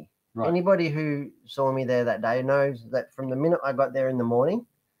 20. Right. Anybody who saw me there that day knows that from the minute I got there in the morning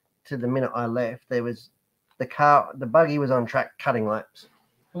to the minute I left, there was the buggy was on track cutting laps.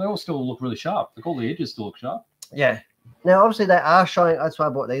 Well, they all still look really sharp. Like all the edges still look sharp. Yeah. Now, obviously, they are showing. That's why I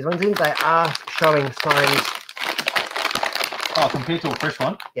bought these ones. They are showing signs. Oh, compared to a fresh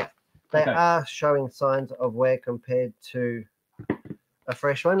one. They Okay. are showing signs of wear compared to a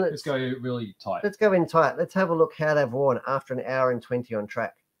fresh one. Let's go really tight. Let's go in tight. Let's have a look how they've worn after an hour and 20 on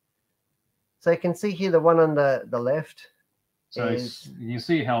track. So you can see here the one on the left. So you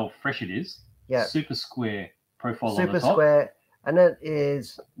see how fresh it is. Yeah. Super square profile on Super the top. square. And it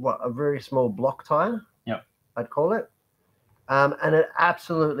is, what, a very small block tire? Yep. I'd call it. And it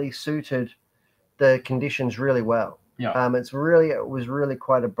absolutely suited the conditions really well. Yeah. It was really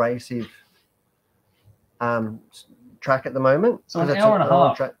quite abrasive track at the moment. So an 'cause it's hour and a long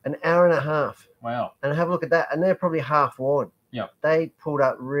half. track. An hour and a half. Wow. And have a look at that. And they're probably half worn. Yeah. They pulled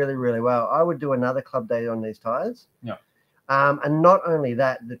up really, really well. I would do another club day on these tires. Yeah. And not only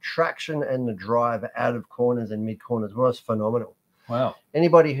that, the traction and the drive out of corners and mid corners was phenomenal. Wow.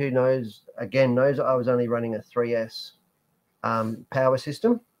 Anybody who knows that I was only running a 3S power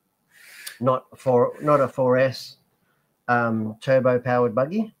system, not a 4S turbo powered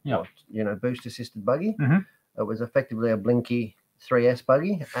buggy, Yeah. or, boost assisted buggy. Mhm. It was effectively a blinky 3S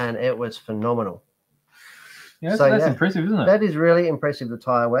buggy, and it was phenomenal. Yeah, So, that's yeah. impressive, isn't it? That is really impressive, the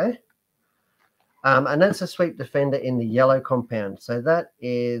tire wear. And that's a Sweep Defender in the yellow compound. So that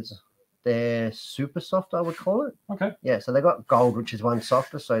is their super soft, I would call it. Okay. Yeah, so they got gold, which is one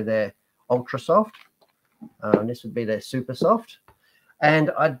softer, so they're ultra soft. This would be their super soft.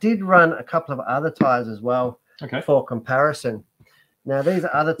 And I did run a couple of other tires as well Okay. for comparison. Now, these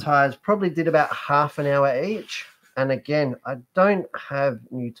other tires probably did about half an hour each. And again, I don't have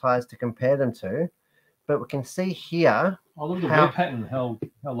new tires to compare them to, but we can see here, Oh, look at the How- wear pattern, how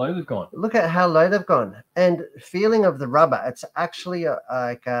low they've gone. look at how low they've gone. And feeling of the rubber, it's actually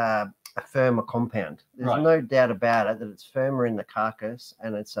like a firmer compound. There's Right. no doubt about it that it's firmer in the carcass,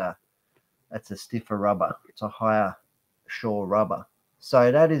 and it's a stiffer rubber. It's a higher shore rubber.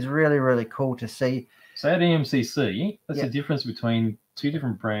 So that is really, really cool to see. So at EMCC, that's Yeah. the difference between two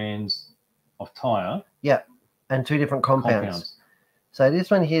different brands of tyre And two different compounds. compounds. So this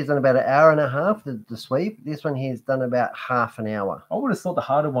one here's done about an hour and a half, the sweep. This one here's done about half an hour. I would have thought the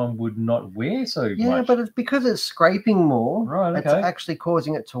harder one would not wear so Yeah, much. but it's because it's scraping more. Right, It's okay. actually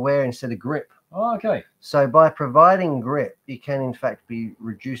causing it to wear instead of grip. Oh, okay. So by providing grip, you can in fact be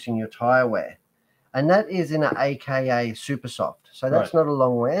reducing your tire wear. And that is in an AKA super soft. So that's not a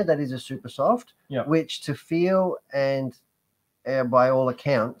long wear. That is a super soft, Yeah. which to feel and by all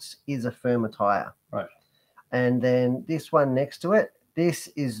accounts is a firmer tire. Right. And then this one next to it, this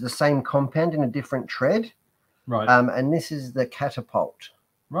is the same compound in a different tread. Right. And this is the Catapult.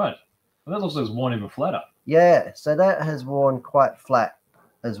 Right. Well, that also is worn even flatter. Yeah, so that has worn quite flat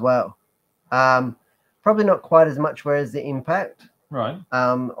as well. Probably not quite as much wear as the Impact. Right.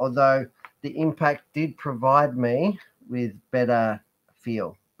 Although the Impact did provide me with better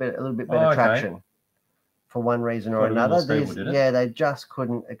feel, a little bit better Oh, okay. traction for one reason or Quite a little more another. stable, These, did it? yeah, it just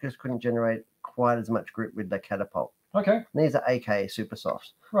couldn't generate quite as much grip with the Catapult. Okay. These are AKA super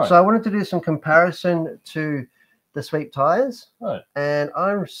softs. Right. So I wanted to do some comparison to the Sweep tires, Right. and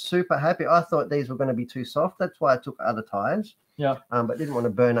I'm super happy. I thought these were going to be too soft. That's why I took other tires. Yeah. But didn't want to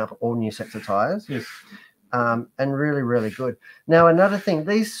burn up all new sets of tires. Yes. And really, really good. Now, another thing,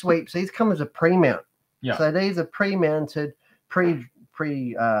 these sweeps, these come as a pre-mount. Yeah. So these are pre-mounted,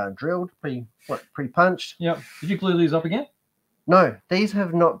 drilled, pre-punched. Yep. Did you glue these up again? No, these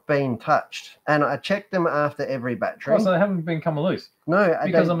have not been touched. And I checked them after every battery. Oh, so they haven't been coming loose. No,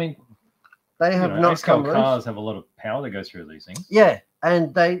 Because they, I mean, they have not S-scale come loose. cars have a lot of power that goes through these things. Yeah,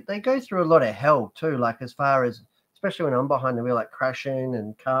 and they go through a lot of hell too, like as far as, especially when I'm behind the wheel, like crashing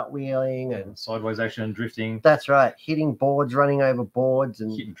and cartwheeling and Sideways action and drifting, that's right, hitting boards, running over boards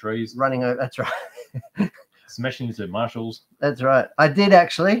and hitting trees, running over. That's right. smashing into marshals. That's right. I did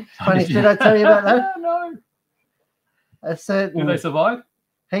actually. Funny, Did you? did I tell you about that? No. A certain Did they survive?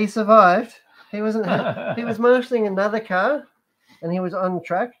 he survived. He wasn't. He was marshalling another car, and he was on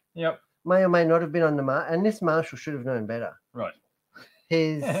track. Yep. May or may not have been on the and this marshal should have known better. Right.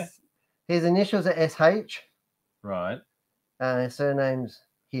 His initials are SH. Right. His surname's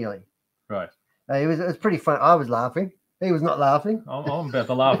Healy. Right. It was pretty fun. I was laughing. He was not laughing. I'm about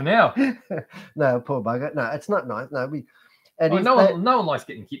to laugh now. No, poor bugger. No, it's not nice. No, Oh, no one likes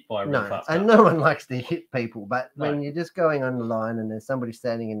getting hit by a real no, fast and car. no one likes to hit people. But No. when you're just going on the line and there's somebody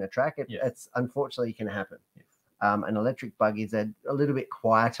standing in the track, it's unfortunately can happen. Yes. An electric buggies are a little bit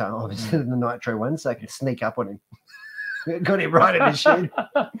quieter, obviously, than the nitro ones, so I can sneak up on him. Got him right in his shin.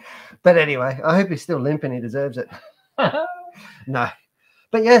 But anyway, I hope he's still limping. He deserves it. No,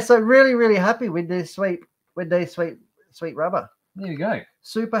 but yeah, so really, really happy with this sweet rubber. There you go.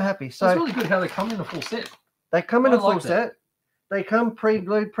 Super happy. So So it's really good how they come in a full set. They come in I a full like that. set. They come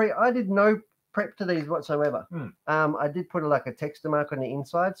pre-glued. I did no prep to these whatsoever. I did put like a texture mark on the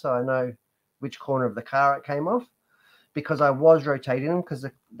inside, so I know which corner of the car it came off, because I was rotating them because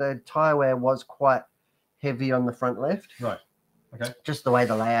the tire wear was quite heavy on the front left. Right. Okay. Just the way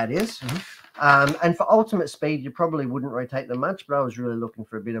the layout is. And for ultimate speed, you probably wouldn't rotate them much, but I was really looking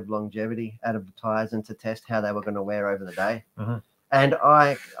for a bit of longevity out of the tires and to test how they were going to wear over the day. And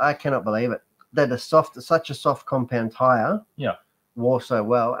I cannot believe it. That such a soft compound tire wore so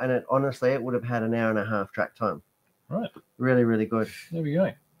well. And it honestly, it would have had an hour and a half track time. Right. Really, really good. There we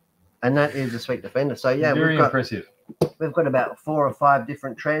go. And that is a Sweet Defender. So yeah, very impressive. We've got about 4 or 5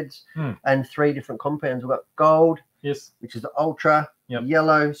 different treads and 3 different compounds. We've got gold, yes, which is the ultra,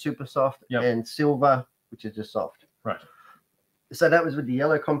 yellow, super soft, and silver, which is just soft. Right. So that was with the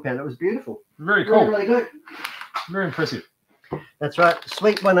yellow compound. It was beautiful. Very cool. Really, really good. Very impressive. That's right.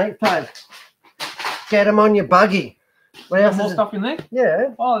 Sweet 185. Get them on your buggy. What else? More stuff in there?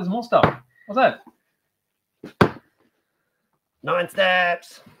 Yeah. Oh, there's more stuff. What's that? 9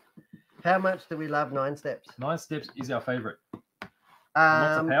 steps. How much do we love 9 steps? 9 steps is our favorite.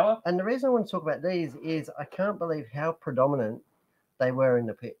 Lots of power. And the reason I want to talk about these is I can't believe how predominant they were in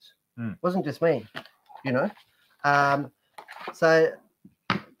the pits. It wasn't just me, you know. So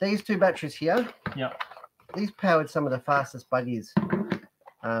these 2 batteries here, these powered some of the fastest buggies.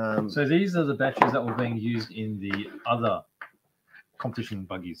 So these are the batteries that were being used in the other competition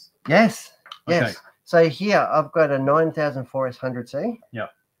buggies. Yes, yes. Okay. So here I've got a 9000 4S 100C. Yeah.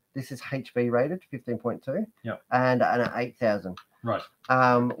 This is HB rated, 15.2. Yeah. And an 8000. Right.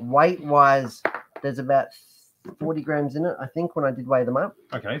 Weight wise, there's about 40 grams in it, I think, when I did weigh them up.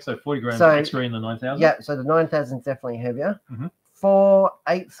 Okay, so 40 grams So- extra in the 9000. Yeah, so the 9000 is definitely heavier. Mhm. For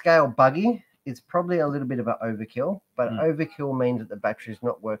 8 scale buggy, it's probably a little bit of an overkill, but overkill means that the battery is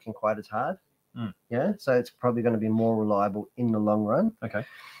not working quite as hard. Yeah, so it's probably going to be more reliable in the long run. Okay.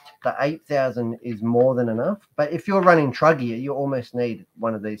 The 8000 is more than enough, but if you're running truggy, you almost need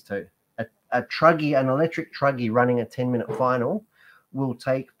one of these 2. A truggy, an electric truggy running a 10-minute final will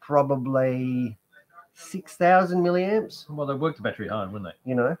take probably 6000 milliamps. Well, they worked the battery hard, wouldn't they?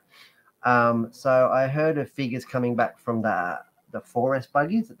 You know, so I heard of figures coming back from the 4S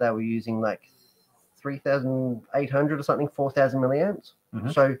buggies that they were using like 3800 or something, 4000 milliamps.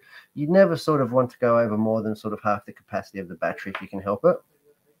 So you never sort of want to go over more than sort of half the capacity of the battery if you can help it.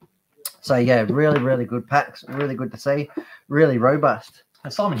 So yeah, really, really good packs. Really good to see. Really robust.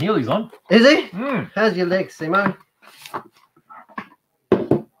 And Simon Healy's on. Is he? Mm. How's your legs, Simo?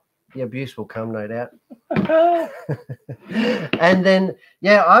 The abuse will come, no doubt. And then,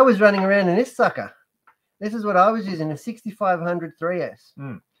 yeah, I was running around in this sucker. This is what I was using, a 6500 3S.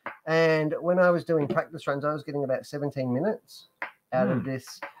 And when I was doing practice runs, I was getting about 17 minutes out of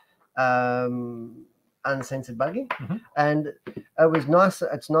this uncensored buggy. And it was nice.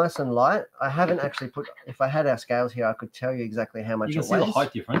 It's nice and light. I haven't actually put, if I had our scales here, I could tell you exactly how much You can it see weighs. the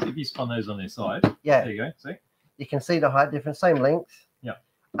height difference if you spun those on their side. Yeah. There you go. See? You can see the height difference, same length. Yeah.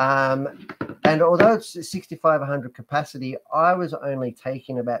 And although it's 6500 capacity, I was only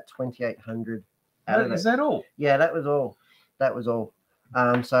taking about 2800 out of it. Is that all? Yeah, that was all. That was all.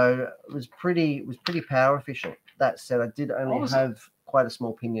 So it was pretty power efficient. That said, I did only have quite a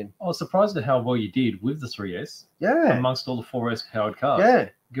small pinion. I was surprised at how well you did with the 3S Yeah. amongst all the 4S powered cars. Yeah.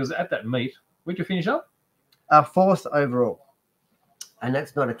 Because at that meet, where'd you finish up? 4th overall. And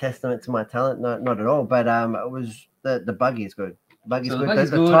that's not a testament to my talent, not at all. But it was the buggy is good. Buggy's So good. the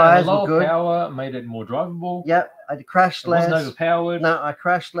buggy's The good. tires And the were lower good. power made it more drivable. Yep. I crashed It less. wasn't overpowered. No, I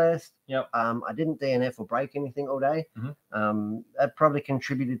crashed less. Yep. I didn't DNF or break anything all day. That probably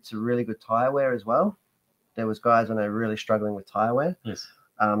contributed to really good tire wear as well. There was guys when they were really struggling with tire wear. Yes.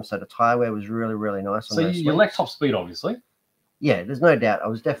 So the tire wear was really, really nice. So you lacked top speed, obviously. Yeah, there's no doubt. I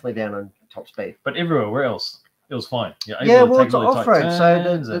was definitely down on top speed. But everywhere else, it was fine. You're able Yeah, to well, take it's really tight off-road, so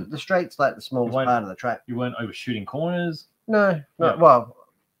turns the and straight's like the smallest won't- part of the track. you weren't overshooting corners. No, Yeah. well,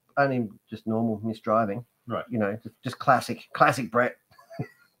 only just normal misdriving. Right. You know, just classic Brett.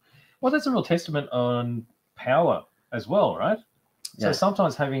 Well, that's a real testament on power as well, right? So Yeah.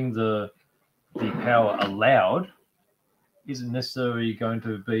 sometimes having the power allowed isn't necessarily going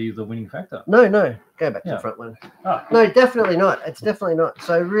to be the winning factor. No, go back to Yeah. the front one. Ah. No, definitely not. It's definitely not.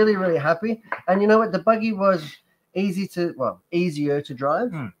 So really, really happy. And you know what? The buggy was easier to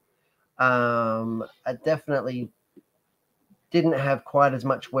drive. I definitely didn't have quite as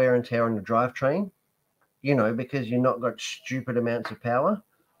much wear and tear on the drivetrain, you know, because you're not got stupid amounts of power.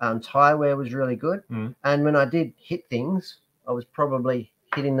 Tire wear was really good. And when I did hit things, I was probably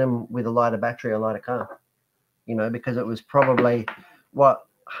hitting them with a lighter battery, a lighter car, you know, because it was probably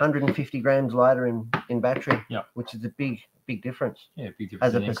 150 grams lighter in battery, Yeah. which is a big difference Yeah, big difference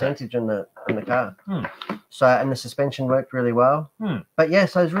as a in impact. percentage in the car. Hmm. So, and the suspension worked really well. Hmm. But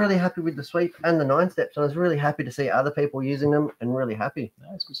yes, I was really happy with the sweep and the 9 steps. I was really happy to see other people using them, and really happy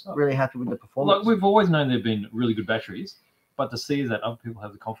That's good stuff. with the Well, performance. like, we've always known they've been really good batteries, but to see that other people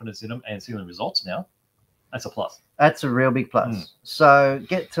have the confidence in them and seeing the results now, that's a plus. That's a real big plus. Mm. So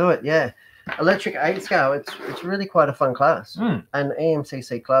get to it, yeah. Electric 8 scale, it's really quite a fun class. Mm. And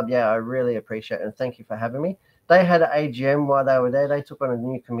EMCC Club, yeah, I really appreciate it, and thank you for having me. They had an AGM while they were there. They took on a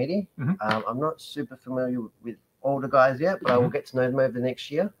new committee. Mhm. I'm not super familiar with all the guys yet, but I will get to know them over the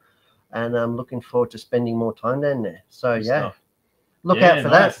next year. And I'm looking forward to spending more time down there. So Good yeah, stuff. look Yeah, out for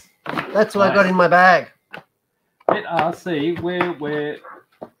nice. that. That's what I got Nice. in my bag. Let us see where we're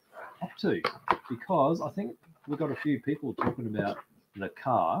up to, because I think we've got a few people talking about the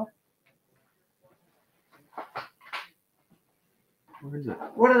car. Where is it?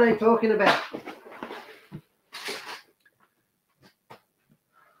 What are they talking about?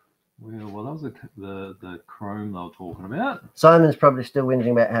 Well, that was the chrome they were talking about. Simon's probably still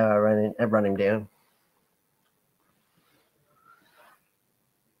whinging about how I run him down.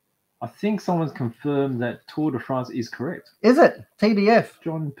 I think someone's confirmed that Tour de France is correct. Is it? TDF.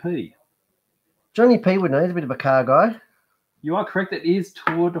 John P. Johnny P would know. He's a bit of a car guy. You are correct. It is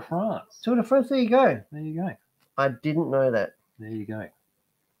Tour de France. Tour de France, there you go. There you go. I didn't know that. There you go.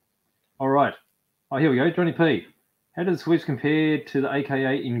 All right. Oh, here we go. Johnny P. How does the Swiss compare to the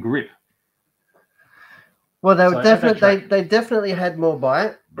AKA in grip? Well, they So were at that definitely track- they definitely had more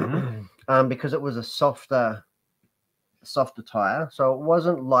bite Mhm. because it was a softer tire. So it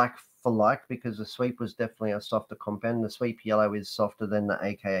wasn't like for like, because the sweep was definitely a softer compound. The sweep yellow is softer than the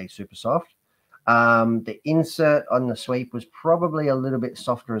AKA super soft. The insert on the sweep was probably a little bit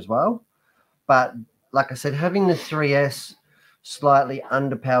softer as well. But like I said, having the 3S slightly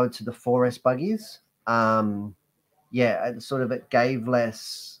underpowered to the 4S buggies, it gave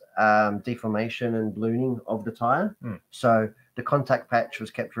less deformation and ballooning of the tire. Mm. So the contact patch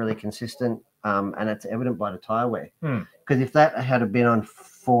was kept really consistent, and it's evident by the tire wear. Mm. Because if that had been on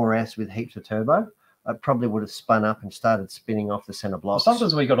 4S with heaps of turbo, it probably would have spun up and started spinning off the center Well, blocks.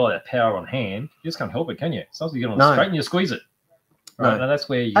 sometimes when you got all that power on hand, you just can't help it, can you? Sometimes you get on No. straight and you squeeze it. Right, No. and that's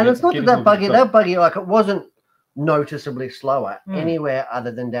where you. And it's not get that into a bit of buggy, like it wasn't noticeably slower Mm. anywhere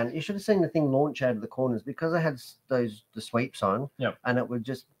other than down. You should have seen the thing launch out of the corners because I had the sweeps on, Yep. and it would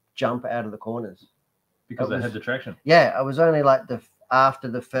just jump out of the corners. because it they had was- the traction. Yeah, I was only like after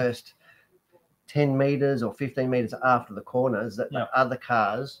the first 10 meters or 15 meters after the corners that Yep. the other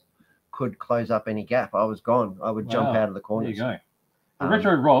cars could close up any gap. I was gone. I would jump Wow. out of the There corners. you go. Well, Um,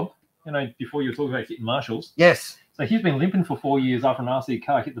 Retro Rob, before you were talking about hitting Marshalls, Yes. so he's been limping for 4 years after an RC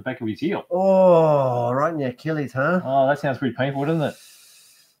car hit the back of his heel. Oh, right in the Achilles, huh? Oh, that sounds pretty painful, doesn't it?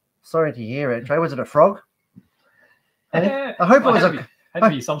 Sorry to hear it. Trey, was it a frog? And Yeah. I hope Well, it was had to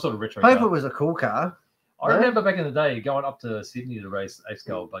be some sort of retro hope car. it was a cool car. I no? remember back in the day going up to Sydney to race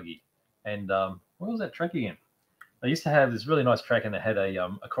A-scale buggy, and where was that track again? They used to have this really nice track, and they had a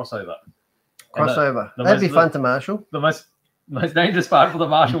crossover. And Crossover. the That'd be most- fun to marshal. the most dangerous part for the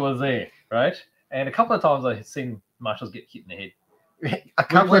marshal was there, right? And a couple of times I had seen marshals get hit in the head. A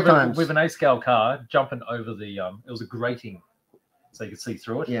couple of times. with an A-scale car jumping over the it was a grating, so you could see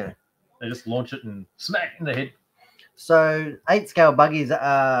through it. Yeah. They just launch it and smack in the head. So 8 scale buggies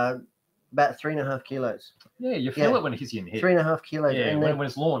are about 3.5 kilos. Yeah, you feel Yeah. it when it hits you in the head. 3.5 kilos. Yeah, and when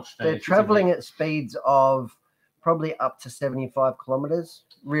it's launched. and they're it hits you in the traveling head. at speeds of probably up to 75 kilometers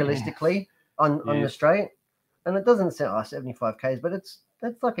realistically on the Yes. straight. And it doesn't sound 75 Ks, but that's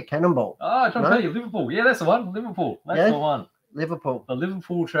like a cannonball. Ah, John No? P, Liverpool. Yeah, that's the one. Liverpool. That's Yeah? the one. Liverpool. The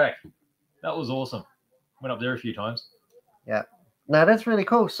Liverpool track. That was awesome. Went up there a few times. No, that's really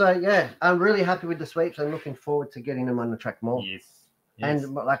cool. So yeah, I'm really happy with the sweeps. I'm looking forward to getting them on the track more. Yes.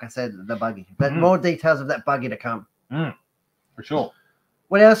 And like I said, the buggy. But Mhm. more details of that buggy to come. For sure.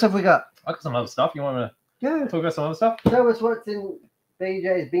 What else have we got? I got some other stuff. You want to Yeah. talk about some other stuff? Show us what's in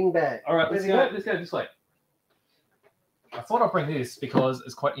BJ's Bing bag. All right, Where's let's he go. got? Let's go this way. I thought I'd bring this because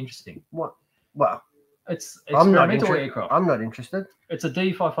it's quite interesting. What? Well, It's I'm not experimental interested. aircraft. I'm not interested. It's a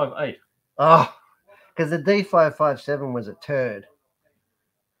D558. Oh, because the D557 was a turd.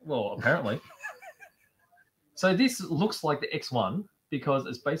 Well, apparently. So this looks like the X1 because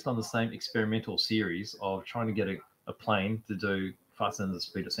it's based on the same experimental series of trying to get a plane to do faster than the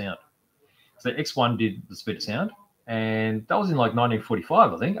speed of sound. So X1 did the speed of sound, and that was in like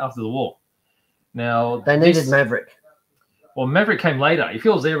 1945, I think, after the war. Now They needed Maverick. Well, Maverick came later. If he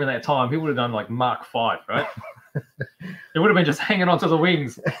was there in that time, he would have done like Mark 5, right? It would have been just hanging onto the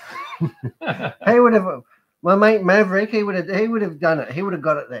wings. Hey, My mate Maverick, he would have done it. He would have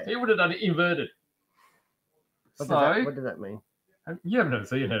got it there. He would have done it inverted. What So does that mean? you haven't ever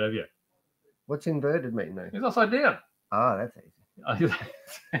seen it, have you? What's inverted mean though? It's upside down. Oh, that's easy.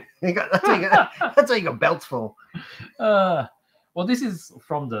 uh, That's what you got belts for. well, this is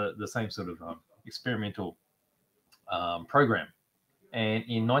from the same sort of experimental program. And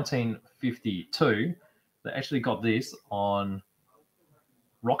in 1952, they actually got this on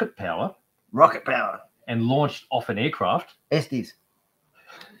rocket power Rocket power. and launched off an aircraft. Estes.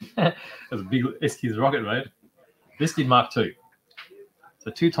 It was a big Estes rocket, mate. This did Mark II.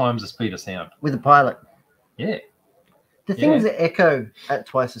 So 2 times the speed of sound. With a pilot. Yeah. The things that echo at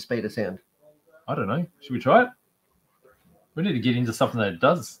twice the speed of sound. I don't know. Should we try it? We need to get into something that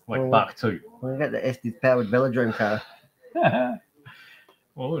does, like Mark II. We got the Estes powered velodrome car.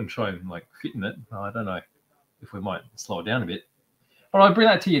 Well, we're going to try and like fit in it. I don't know if we might slow it down a bit. But I bring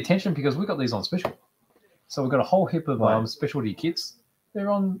that to your attention because we got these on special. So we've got a whole heap of specialty kits.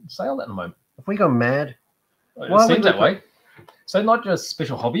 They're on sale at the moment. Have we gone mad? It seems that way. So not just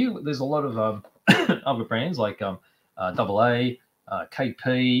special hobby. There's a lot of other brands like AA,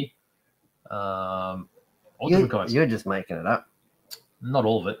 KP, all different kinds. You're just making it up. Not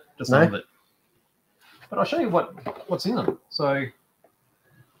all of it, just some of it. But I'll show you what's in them. So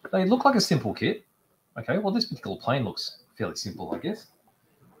they look like a simple kit. Okay, well, this particular plane looks fairly simple, I guess.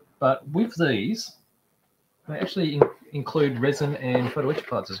 But with these, they actually include resin and photo etch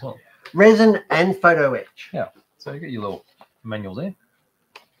parts as well. Resin and photo etch. Yeah. So you get your little manual there.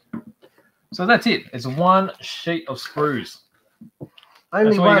 So that's it. It's one sheet of sprues. Only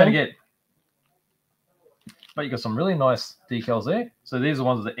that's what one. you're going to get. But you got some really nice decals there. So these are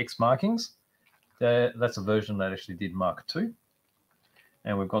ones with the X markings. That's a version that actually did Mark II.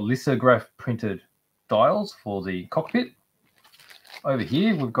 And we've got lithograph printed dials for the cockpit. Over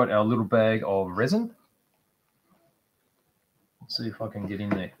here, we've got our little bag of resin. Let's see if I can get in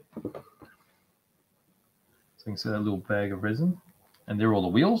there. So you can see that little bag of resin. And there are all the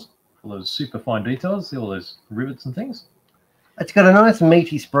wheels, all those super fine details, see all those rivets and things. It's got a nice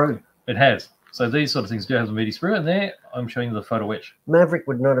meaty sprue. It has. So these sort of things do have a meaty sprue, and there I'm showing you the photo etch. Maverick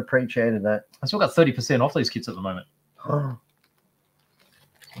would not appreciate that. I still got 30% off these kits at the moment. Oh,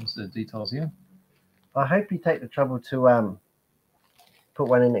 What's the details here? I hope you take the trouble to put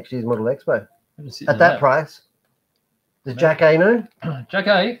one in next year's Model Expo. At that price. Does Jack A know? Jack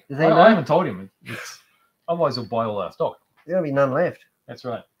A? Does he know? I haven't told him. Otherwise, he'll buy all our stock. There'll be none left. That's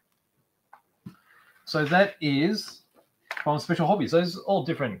right. So that is from Special Hobbies. Those are all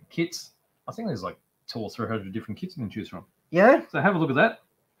different kits. I think there's like 200 or 300 different kits you can choose from. Yeah? So have a look at that.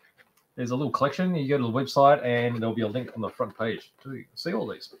 There's a little collection. You go to the website and there'll be a link on the front page to see all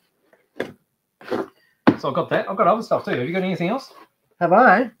these. So I've got that. I've got other stuff too. Have you got anything else? Have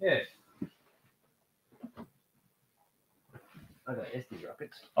I? Yeah. I got Estes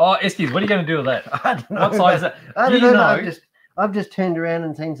rockets. Oh, Estes, what are you going to do with that? I don't know. What size is that? I Do don't you know. I've just turned around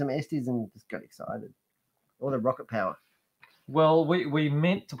and seen some Estes and just got excited. All the rocket power. Well, we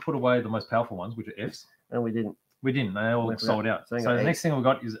meant to put away the most powerful ones, which are Fs. And we didn't. We didn't. They all sold out. So So the next thing we've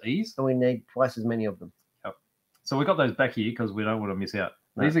got is E's. And we need twice as many of them. Yep. So we got those back here because we don't want to miss out.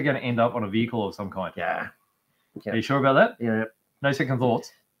 No. These are going to end up on a vehicle of some kind. Yeah. Are you sure about that? Yeah. No second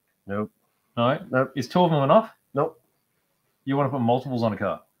thoughts? Nope. No? Nope. Is 2 of them enough? Nope. You want to put multiples on a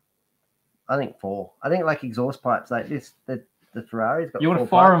car? I think 4. I think like exhaust pipes like this. The Ferrari's got. You want to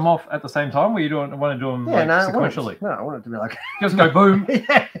fire them off at the same time, or you want to do them sequentially? I want it to be like. Just go boom.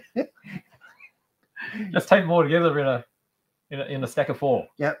 Yeah. Just take them all together in a stack of 4.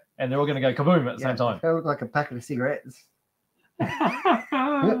 Yep. And they're all going to go kaboom at the same time. It's going to look like a packet of cigarettes.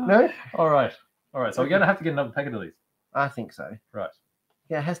 No? All right. So we're going to have to get another packet of these. I think so. Right.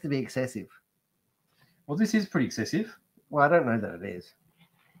 Yeah, it has to be excessive. Well, this is pretty excessive. Well, I don't know that it is.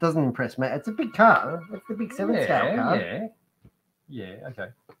 It doesn't impress me. It's a big car. It's the big 7-scale car. Yeah, okay.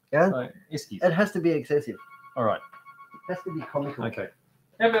 Yeah? So, Estes. It has to be excessive. All right. It has to be comical. Okay.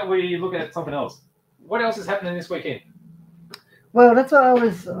 How about we look at something else? What else is happening this weekend? Well, that's what I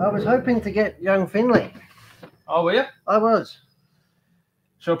was hoping to get young Finley. Oh, were you? I was.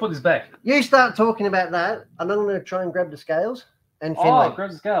 Shall I put this back? You start talking about that, and I'm going to try and grab the scales and Finley. Oh,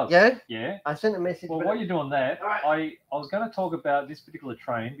 grab the scales. Yeah? Yeah. I sent a message. Well, while you're doing that, All right. I was going to talk about this particular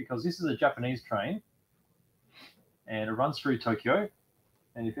train because this is a Japanese train and it runs through Tokyo.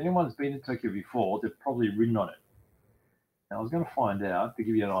 And if anyone's been to Tokyo before, they've probably ridden on it. Now, I was going to find out to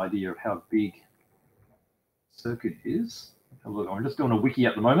give you an idea of how big circuit is. Look, I'm just doing a wiki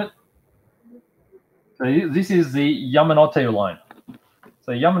at the moment. So this is the Yamanote line.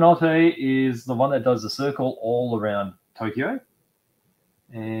 So Yamanote is the one that does the circle all around Tokyo.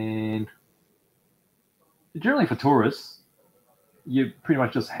 And generally for tourists, you pretty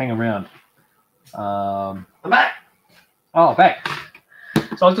much just hang around. I'm back. Oh, back.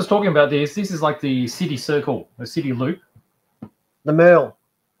 So I was just talking about this. This is like the city circle, the city loop The Merle.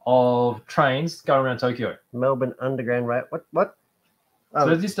 of trains going around Tokyo. Melbourne Underground Rail. What? Oh,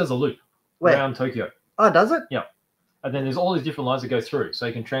 So this does a loop where? around Tokyo. Oh, does it? And then there's all these different lines that go through. So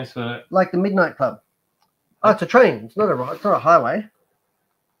you can transfer. Like the Midnight Club. Oh, it's a train. It's not a highway.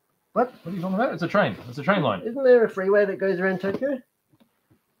 What? What are you talking about? It's a train. It's a train line. Isn't there a freeway that goes around Tokyo?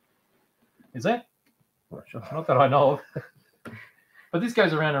 Is that? Not sure. Not that I know of. But this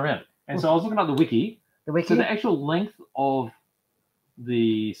goes around and around. And so I was looking at the wiki. The wiki? So the actual length of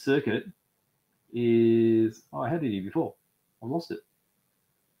the circuit is. Oh, I had it here before. I lost it.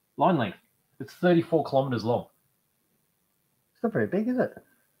 Line length. It's 34 kilometers long. It's not very big, is it?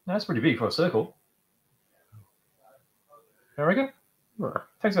 No, that's pretty big for a circle. I reckon. Oh,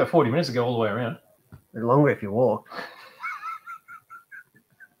 Takes about 40 minutes to go all the way around. a bit longer if you walk.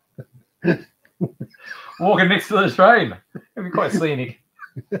 Walking next to the train. It'd be quite scenic.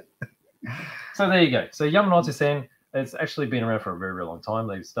 So there you go. So Yamanote-sen, it's actually been around for a very, very long time.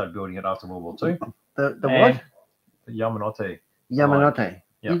 They started building it after World War II. The And what? The Yamanote. Yamanote.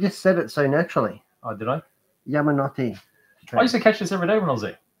 Yeah. You just said it so naturally. Oh, did I? Yamanote. I used to catch this every day when I was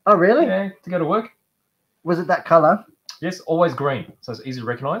there. Oh, really? Yeah, to go to work. Was it that color? Yes, always green. So it's easy to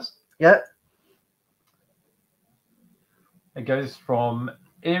recognize. Yeah. It goes from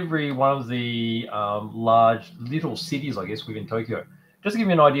every one of the large little cities, I guess, within Tokyo. Just to give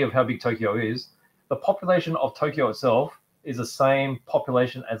you an idea of how big Tokyo is, the population of Tokyo itself is the same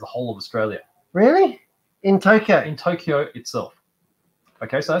population as the whole of Australia. Really? In Tokyo? In Tokyo itself.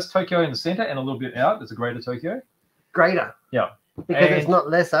 Okay, so that's Tokyo in the center and a little bit out. There's a greater Tokyo. Greater. Yeah. Because it's And- not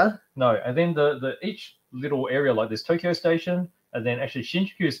lesser. No, and then the each little area, like this Tokyo station, and then actually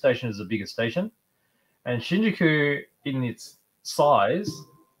Shinjuku station is the biggest station. And Shinjuku in its size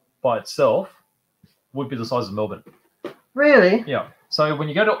by itself would be the size of Melbourne. Really? Yeah. So when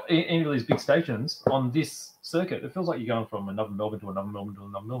you go to any of these big stations on this circuit, it feels like you're going from another Melbourne to another Melbourne to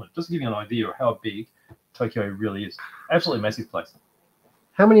another Melbourne. Just to give you an idea of how big Tokyo really is. Absolutely massive place.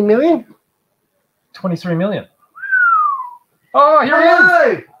 How many million? 23 million. Oh, here he is.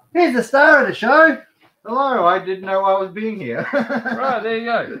 Hello! Here's the star of the show. Hello, I didn't know I was being here. Right, there you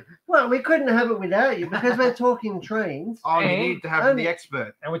go. Well, we couldn't have it without you because we're talking trains. Oh, you And need to have only- the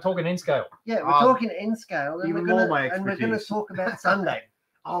expert. And we're talking in scale. Yeah, we're Um, talking N scale, and even we're more gonna my and we're gonna expertise. talk about Sunday.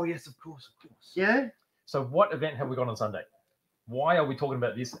 Oh, yes, of course, of course. Yeah. So what event have we got on Sunday? Why are we talking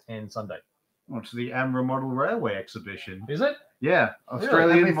about this and Sunday? Well, it's the Amra Model Railway Exhibition. Is it? Yeah, Have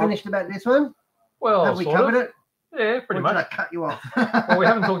Australian. we finished about this one? Well, have we sort covered of. it? Yeah, pretty Or did I much. cut you off? Well, we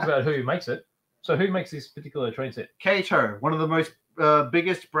haven't talked about who makes it. So who makes this particular train set? Kato, one of the most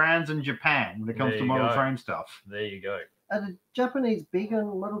biggest brands in Japan when it comes There to you model go. train stuff. There you go. Are the Japanese big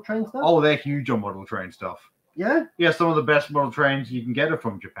on model train stuff? Oh, they're huge on model train stuff. Yeah. Yeah, some of the best model trains you can get are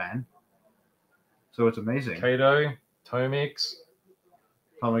from Japan. So it's amazing. Kato, Tomix.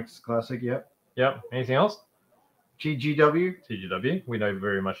 Comics Classic, yep. Yep. Anything else? GGW. TGW. We know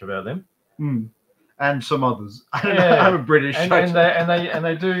very much about them. And some others. I don't know. Yeah. I'm a British. And, I- and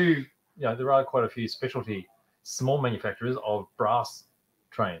they do. You know, there are quite a few specialty small manufacturers of brass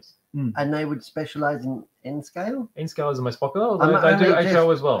trains. And they would specialize in N scale. In scale is the most popular. I'm Although they do only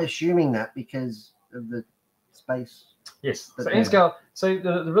HO as well. Assuming that because of the space. Yes. But So yeah. N scale. So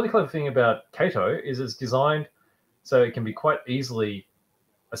the really clever thing about Kato is it's designed so it can be quite easily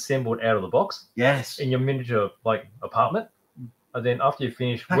assembled out of the box Yes. in your miniature like apartment. And then after you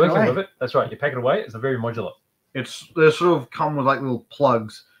finish Pack it working away. with it, that's right, you pack it away. It's a very modular. They sort of come with like little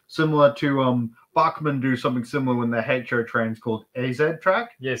plugs, similar to Bachmann do something similar when their HO trains called AZ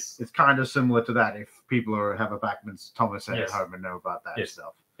track. Yes. It's kind of similar to that if people have a Bachmann's Thomas set Yes. at home and know about that Yes.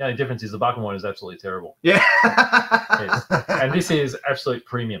 stuff. The only difference is the Barker one is absolutely terrible. Yeah. Yes. And this is absolute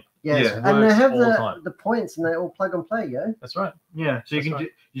premium. Yes. Yeah. And they Works have all the time. the points and they all plug and play, yeah? That's right. Yeah, so you That's can right.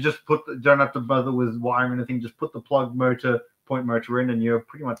 you just don't have to bother with wiring or anything. Just put the plug point motor in, and you're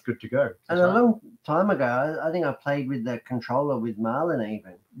pretty much good to go. And That's a right. long time ago, I think I played with the controller with Marlon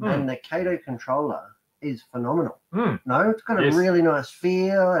even. And the Kato controller is phenomenal. Hmm. No, it's got Yes. a really nice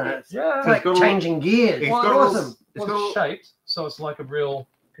feel and it's Yeah. like got a- changing gears. it's It's got a- awesome. Well, got it's shaped so it's like a real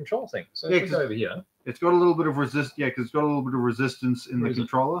control thing. So Yeah, if we go 'cause- over here, It's got a little bit of resist. Yeah, because it's got a little bit of resistance in Where the is it?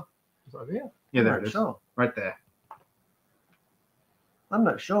 controller. it's over here. Yeah, I'm there not it is, sure. right there. I'm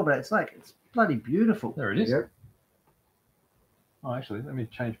not sure, but it's bloody beautiful. There it is. Yep. Oh, actually, let me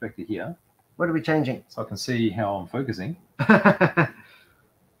change back to here What are we changing? so I can see how I'm focusing.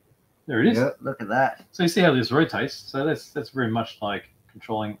 There it is. Yeah. Look at that. So you see how this rotates. So that's very much like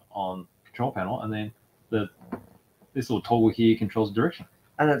controlling on control panel, and then this little toggle here controls direction.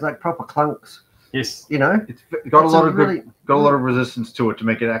 And it's like proper clunks, Yes. you know. It's got a It's lot of really, got a lot of resistance to it to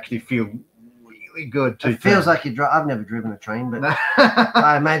make it actually feel really good. To it feels like you drive. I've never driven a train, but like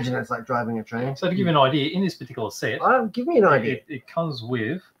I imagine it's like driving a train. So to give you an idea, in this particular set, Give me an idea. it comes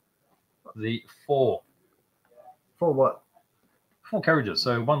with the four For what? carriages.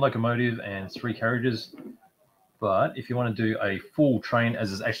 So 1 locomotive and 3 carriages. But if you want to do a full train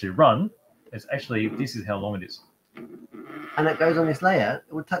as it's actually run, it's actually, this is how long it is. And it goes on this layout.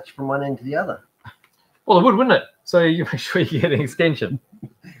 It would touch from one end to the other. Well, it would, wouldn't it? So you make sure you get an extension.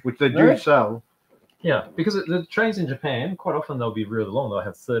 which they do No? sell. Yeah, because the trains in Japan, quite often they'll be really long. They'll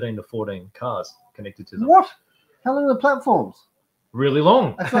have 13 to 14 cars connected to them. What? How long are the platforms? Really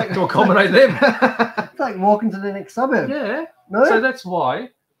long That's like- to accommodate them. It's like walking to the next suburb. Yeah. No? So that's why,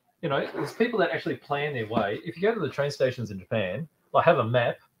 there's people that actually plan their way. If you go to the train stations in Japan, they'll have a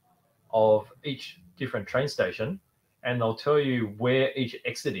map of each different train station, and they'll tell you where each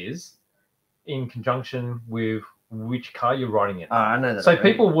exit is in conjunction with which car you're riding in. Oh, I know that. So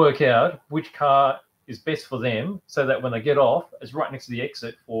people work out which car is best for them, so that when they get off, it's right next to the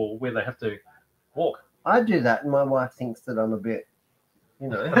exit for where they have to walk. I do that, and my wife thinks that I'm a bit, A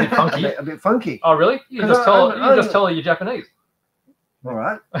bit funky. a bit funky. Oh, really? You 'Cause just tell I- you just tell her you're Japanese. All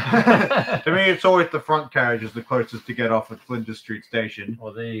right. To me, it's always the front carriage is the closest to get off at Flinders Street Station.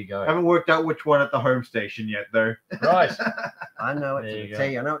 Well, there you go. I haven't worked out which one at the home station yet, though. Right. I know it There to you the go.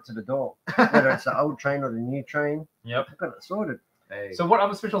 T. I know it to the door. Whether it's the old train or the new train, Yep. I've got it sorted. So, what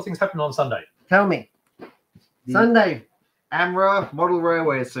other special things happened on Sunday? Tell me. The- Sunday. AMRA Model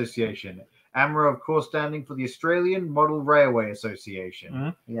Railway Association. AMRA, of course, standing for the Australian Model Railway Association.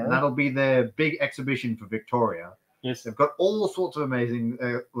 Mhm. Yeah. And that'll be their big exhibition for Victoria. Yes. They've got all sorts of amazing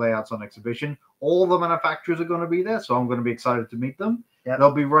layouts on exhibition. All the manufacturers are going to be there, so I'm going to be excited to meet them. Yep.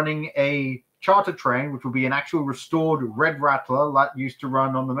 They'll be running a charter train, which will be an actual restored Red Rattler that used to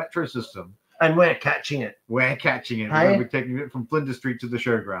run on the metro system. And we're catching it. We're catching it. Hey? We're going to be taking it from Flinders Street to the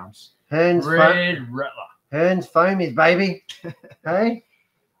showgrounds. Hearns, Red Rattler. Hearns foamies, baby. Hey,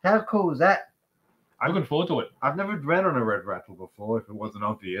 how cool is that? I'm looking forward to it. I've never ran on a Red Rattler before, if it wasn't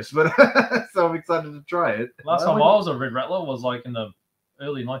obvious, but so I'm excited to try it. Last Well, time I was a Red Rattler was like in the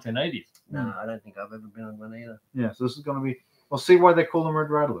early 1980s. No, I don't think I've ever been on one either. Yeah, so this is going to be. We'll see why they call them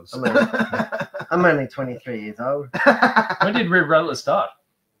Red Rattlers. I'm only 23 years old. When did Red Rattler start?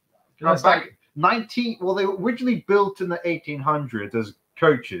 Did they start- Back 19. Well, they were originally built in the 1800s as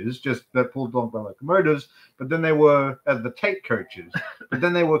coaches, just that pulled along by locomotives. But then they were as the take coaches. But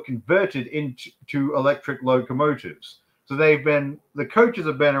then they were converted into electric locomotives. So the coaches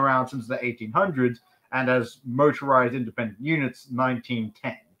have been around since the 1800s, and as motorized independent units,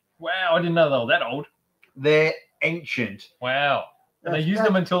 1910. Wow, I didn't know they were that old. They're ancient. Wow. And they That's- used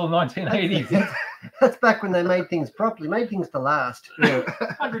them until the 1980s. That's back when they made things properly, made things to last. Yeah.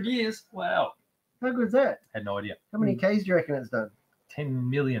 100 years. Wow. How good is that? Had no idea. How many Ks do you reckon it's done? 10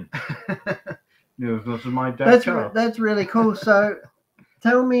 million. No, this is my dad's car. That's really cool. So,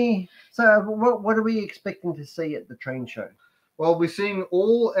 tell me, so what are we expecting to see at the train show? Well, we're seeing a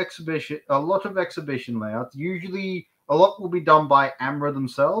lot of exhibition layouts. Usually, a lot will be done by AMRA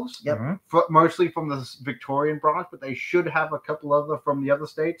themselves, Yep. Mhm. mostly from the Victorian branch, but they should have a couple other from the other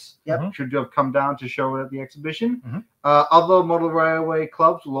states. Yep. Mhm. Should have come down to show it at the exhibition. Mhm. Other model railway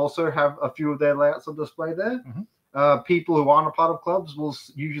clubs will also have a few of their layouts on display there. Mhm. People who aren't a part of clubs will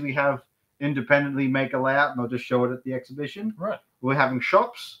usually have independently make a layout and they'll just show it at the exhibition. Right. We're having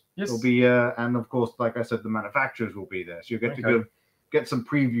shops. Yes. There'll be, and of course, like I said, the manufacturers will be there, so you get to Okay. go get some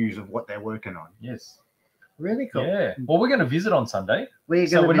previews of what they're working on. Yes. Really cool. Yeah. Well, we're going to visit on Sunday. We're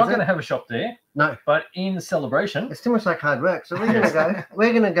So going we're to not going to have a shop there. No. But in celebration, It's too much like hard work. So we're going to go.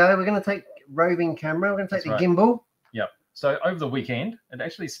 We're going to go. We're going to take roving camera. We're going to take That's the right. gimbal. so over the weekend, it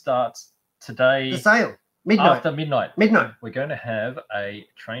actually starts today The sale. Midnight. after midnight. Midnight. We're going to have a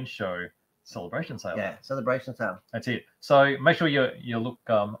train show celebration sale. Yeah. Celebration sale. That's it. So make sure you look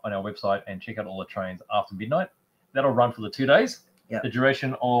on our website and check out all the trains after midnight. That'll run for the 2 days. Yep. The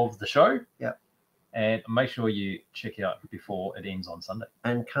duration of the show. Yep. And make sure you check out before it ends on Sunday.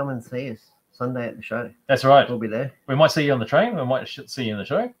 And come and see us Sunday at the show. That's right. We'll be there. We might see you on the train. We might see you in the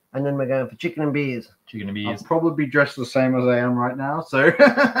show. And then we're going for chicken and beers. Chicken and I'll beers. probably be dressed the same as I am right now, so.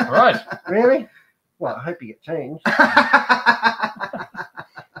 All right. Really? Well, I hope you get changed.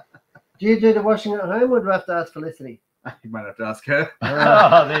 Do you do the washing at home or do I have to ask Felicity? You might have to ask her.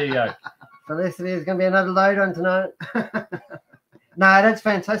 Oh, there you go. Felicity is going to be another load on tonight. No, that's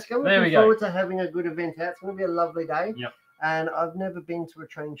fantastic. I'm There we looking go. forward to having a good event out. It's going to be a lovely day. Yep. And I've never been to a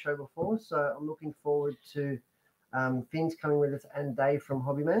train show before, so I'm looking forward to Finn's coming with us and Dave from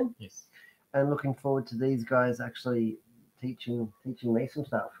Hobbyman. Yes. and looking forward to these guys actually teaching me some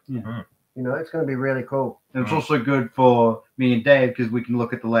stuff. Mhm. You know, it's going to be really cool. And it's also good for me and Dave because we can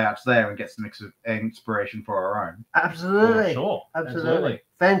look at the layouts there and get some inspiration for our own. Absolutely. Sure. Absolutely.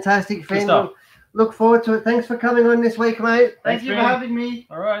 Fantastic, Good Finn. stuff. Look forward to it. Thanks for coming on this week, mate. Thanks, Thank you for Finn. having me.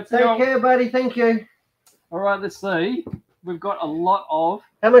 All right. Take care, buddy. Thank you. All right. Let's see. We've got a lot of.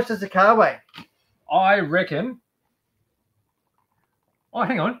 How much does the car weigh? I reckon. Oh,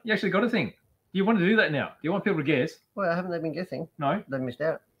 hang on. You actually got a thing. Do you want to do that now? Do you want people to guess? Well, haven't they been guessing? No. They've missed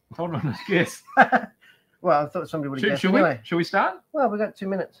out. I told them to guess. Well, I thought somebody would have guessed Should anyway. we? Should we start? Well, we got 2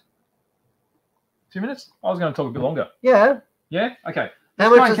 minutes. 2 minutes? I was going to talk a bit longer. Yeah. Yeah. Okay. How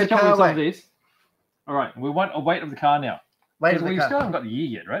Let's try much and does the catch up car with some of weigh? this. All right. We want a weight of the car now. Weight Because of the we car. still haven't got the year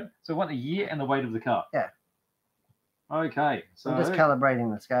yet, right? So we want the year and the weight of the car. Yeah. Okay. So I'm just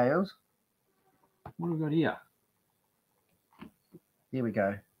calibrating the scales. what have we got here? Here we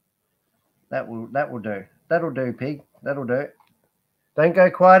go. That will do. That'll do, pig. That'll do. Don't go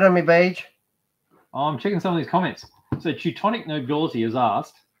quiet on me, Beach. I'm checking some of these comments. So Teutonic Nobility has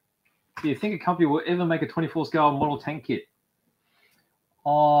asked, do you think a company will ever make a 24 scale model tank kit?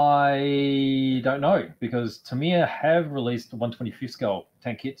 I don't know, because Tamiya have released 125th scale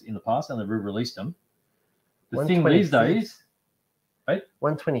tank kits in the past and they've re-released them. The thing these 125th? days,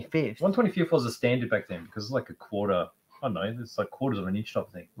 125th. 125th was a standard back then because it's like a quarter, I don't know, it's like quarters of an inch type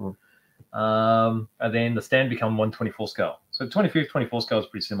of thing. And then the standard become 124 scale. So 25th, 24 scale is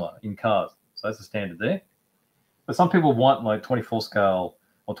pretty similar in cars. So that's the standard there. But some people want like 24 scale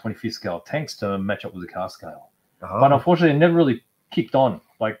or 25th scale tanks to match up with the car scale. Oh. But unfortunately, it never really kicked on.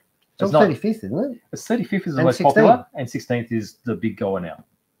 Like It's it's on not. 35th, isn't it? It's 35th is the And most 16th. popular, and 16th is the big goer now.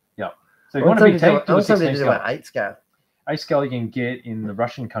 Yeah. So if you I want a big somebody tank, do a to 16 do scale. an 8 scale. 8 scale you can get in the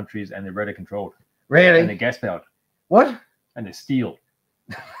Russian countries, and they're radar controlled, and Really? they're gas powered, What? and they're steel.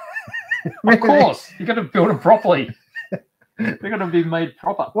 Of course, you got to build them properly. They're going to be made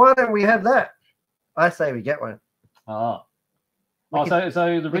proper. Why don't we have that? I say we get one. Ah. We Oh, could-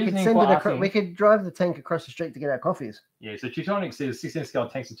 so the We could reasoning send for it across. asking, We could drive the tank across the street to get our coffees. yeah. So Teutonic says 16 scale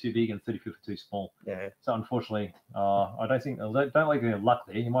tanks are too big and 35th are too small. Yeah. So unfortunately, I don't think don't like your luck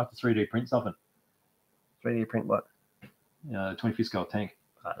there. You might have to 3D print something. 3D print what? 25th scale tank.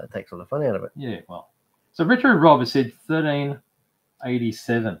 Oh, that takes all the fun out of it. Yeah. Well. So Retro Rob has said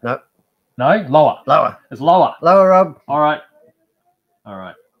 1387. Nope. No, lower. Lower. It's lower. Lower, Rob. All right. All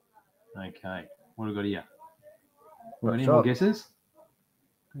right. Okay. What have we got here? Not Any sure. more guesses?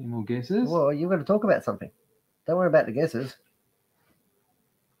 Any more guesses? Well, you've got to talk about something. Don't worry about the guesses.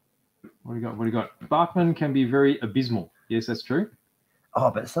 What do you got? What do you got? Bachmann can be very abysmal. Yes, that's true. Oh,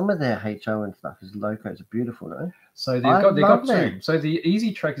 but some of their HO and stuff is locos are beautiful, no? So they've I got love two. them. So the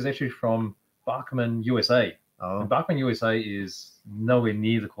Easy Track is actually from Bachmann USA. Oh, And Bachmann USA is nowhere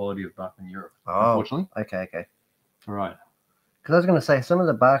near the quality of Bachmann Europe, oh, unfortunately. okay. All right. Because I was going to say some of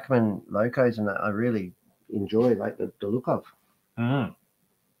the Bachmann locos and that I really enjoy, like the look of. Mm.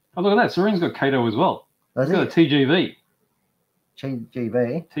 Oh, look at that. Serene's got Kato as well. Does He's got a it? TGV.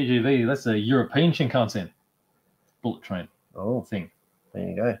 GV. TGV, that's a European Shinkansen bullet train Oh, thing. there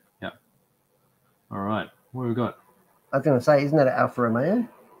you go. All right. What have we got? I was going to say, isn't that an Alfa Romeo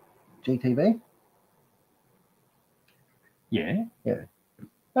GTV? Yeah. Yeah.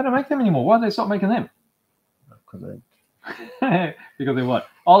 They don't make them anymore. Why did they stop making them? Because Because they what?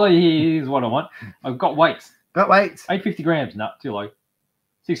 Oh, here's what I want. I've got weights. got weights. 850 grams. No, too low.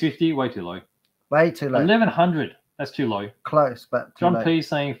 650, way too low. Way too low. 1100, that's too low. Close, but too John low. P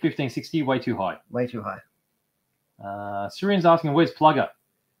saying 1560, way too high. Way too high. Syrian's asking, where's Plugger?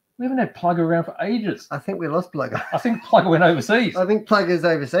 We haven't had Plugger around for ages. I think we lost Plugger. I think Plugger went overseas. I think Plugger's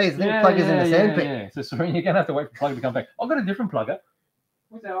overseas. I think Plugger's in the sandpit. Yeah. So Serene, you're going to have to wait for Plugger to come back. I've got a different Plugger.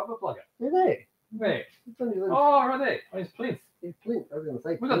 Where's our other Plugger? Where are they? Where? It's only little- Oh, right there. Oh, it's Plinth. it's Flint. I was going to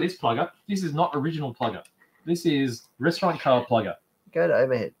say. We've got this Plugger. This is not original Plugger. This is restaurant car Plugger. Go to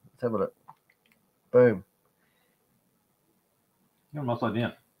overhead. Let's have a look. Boom. You're upside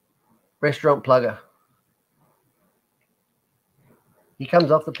down. Restaurant Plugger. He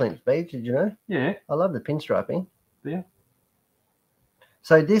comes off the Flint Beach, did you know? Yeah. I love the pinstriping. Yeah.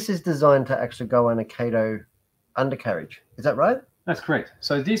 So this is designed to actually go on a Kato undercarriage. Is that right? That's correct.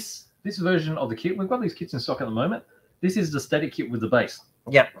 So this version of the kit, we've got these kits in stock at the moment. This is the static kit with the base.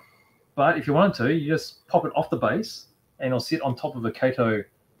 Yep. But if you wanted to, you just pop it off the base and it'll sit on top of a Kato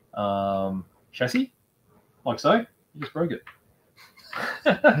chassis, like so. You just broke it.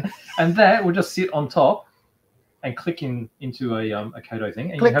 And that will just sit on top and click into a Kato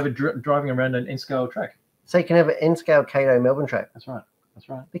thing, and Click. you have it driving around an N-scale track. So you can have an N-scale Kato Melbourne track That's right. That's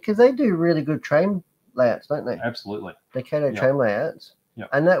right. because they do really good train layouts, don't they? Absolutely. The Kato Yeah. train layouts. Yeah.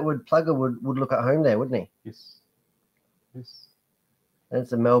 And that plugger would look at home there, wouldn't he? Yes. Yes. That's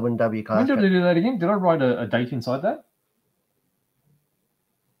the Melbourne W When class. did I do that again? Did I write a date inside that?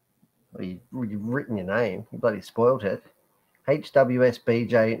 Well, you've written your name. You bloody spoiled it.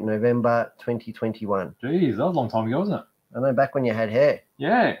 HWSBJ November 2021. Jeez, that was a long time ago, wasn't it? I know, back when you had hair.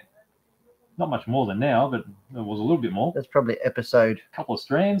 Yeah. Not much more than now, but it was a little bit more. That's probably episode. A couple of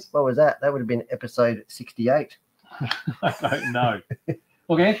strands. What was that? That would have been episode 68. I don't know.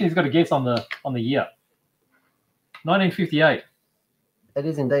 Look, Anthony's got a guess on the year. 1958. It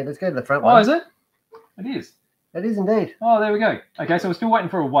is indeed. Let's go to the front Oh, one. is it? It is. It is indeed. Oh, there we go. Okay, so we're still waiting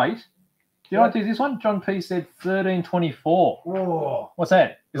for a weight. Did I do this one? John P said 1324. Whoa. What's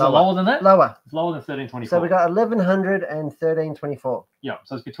that? Is it Lower. lower than that? Lower. It's lower than 1324. So we got 1100 and 1324. Yeah,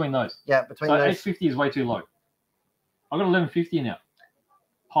 so it's between those. Yeah, between So those. 850 is way too low. I've got 1150 now.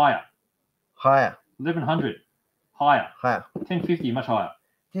 Higher. Higher. 1100. Higher. Higher. 1050, much higher.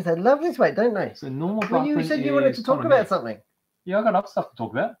 Yes, they love this weight, don't they? So normal Well, you Buckman said you wanted is to talk kind of about mixed. something. Yeah, I've got other stuff to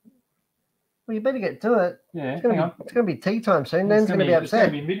talk about. Well, you better get to it. Yeah, It's hang on. gonna be tea time soon. Nan's gonna be It's upset.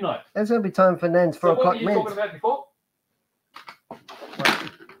 going to be midnight. It's gonna be time for Nan's 4 So what o'clock were you mints. talking about before?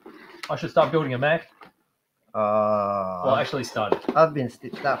 I should start building a Mac. Well, I actually started. I've been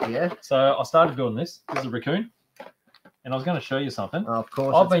stitched up here. So I started building this. This is a raccoon. And I was going to show you something. Oh, of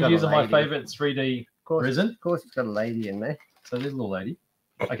course. I've it's been got a using my lady. favorite 3D Of course, resin. Of course, it's got a lady in there. So there's a little lady.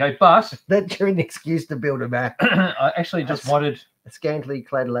 Okay, but That's your excuse to build a Mac. I actually just wanted, A scantily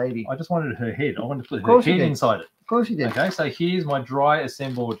clad lady. I just wanted her head. I wanted to put Of her course you head did. inside it. Of course you did. Okay, so here's my dry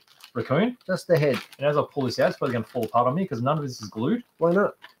assembled raccoon. Just the head. And as I pull this out, it's probably going to fall apart on me because none of this is glued. Why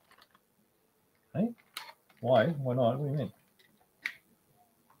not? Why? Why not? What do you mean?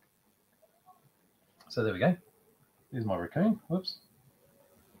 So there we go. Here's my raccoon. Whoops.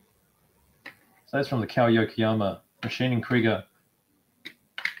 So that's from the Kao Yokoyama Machining Krieger.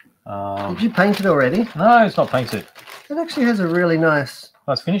 Did you paint it already? No, it's not painted. It actually has a really nice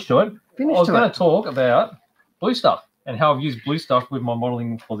That's finished to it. finish I was to going it. to talk about blue stuff and how I've used blue stuff with my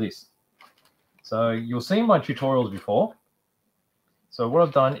modeling for this. So you'll see my tutorials before. So what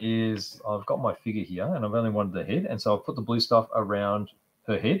I've done is I've got my figure here and I've only wanted the head. And so I've put the blue stuff around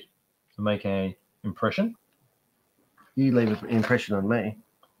her head to make an impression. You leave an impression on me.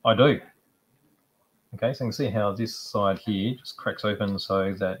 I do. Okay, so you can see how this side here just cracks open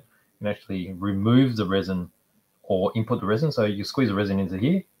so that you can actually remove the resin or input the resin. So you squeeze the resin into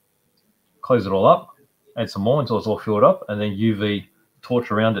here, close it all up, add some more until it's all filled up, and then UV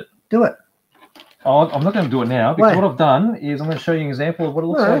torch around it. Do it. Oh, I'm not going to do it now because Why? what I've done is I'm going to show you an example of what it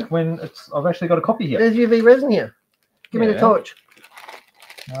looks No. like when I've actually got a copy here. There's UV resin here. Give me the Yeah. torch.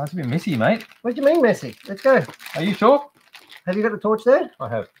 Oh, it's a bit messy, mate. What do you mean, messy? Let's go. Are you sure? Have you got the torch there? I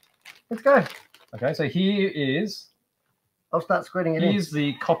have. Let's go. Okay, so here's I'll start squirting it in.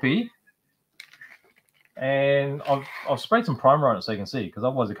 the copy. And I've sprayed some primer on it so you can see, because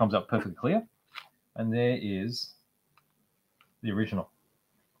otherwise it comes out perfectly clear. And there is the original.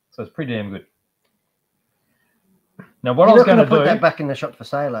 So it's pretty damn good. Now what I You're was not going to put do, that back in the shop for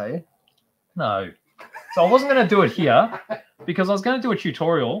sale, are you? no. So I wasn't going to do it here because I was going to do a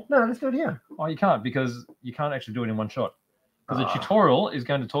tutorial. No, let's do it here. Oh, you can't because you can't actually do it in one shot. Because the Ah. tutorial is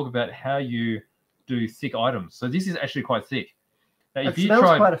going to talk about how you do thick items. So this is actually quite thick. Now, It if you smells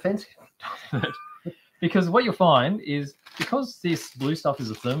tried, quite offensive. because what you'll find is because this blue stuff is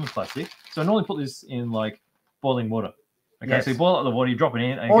a thermoplastic, so I normally put this in like boiling water. Okay, Yes. so you boil up the water, you drop it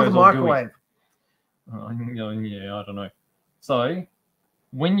in, and Or it the goes all gooey. microwave. Yeah, I don't know. So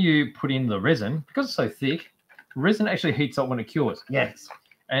when you put in the resin, because it's so thick, resin actually heats up when it cures. Yes.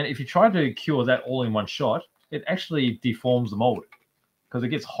 And if you try to cure that all in one shot, it actually deforms the mold because it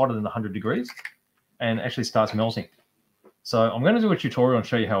gets hotter than 100 degrees and actually starts melting. So I'm going to do a tutorial and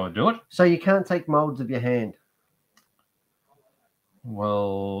show you how I do it. So you can't take molds of your hand.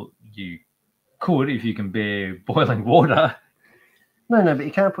 Well, you could if you can bear boiling water. No, but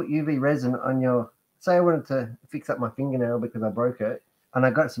you can't put UV resin on your. Say I wanted to fix up my fingernail because I broke it, and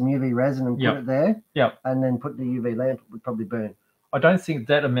I got some UV resin and put Yep. it there. Yep. And then put the UV lamp, it would probably burn. I don't think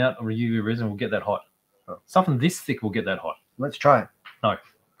that amount of UV resin will get that hot. Oh. Something this thick will get that hot Let's try it.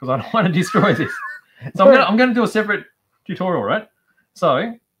 because I don't want to destroy this. So I'm going to do a separate tutorial, right?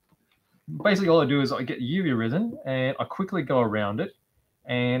 So basically all I do is I get UV resin and I quickly go around it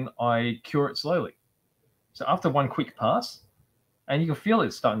and I cure it slowly. So after one quick pass, and you can feel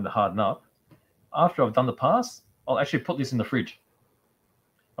it starting to harden up, after I've done the pass, I'll actually put this in the fridge.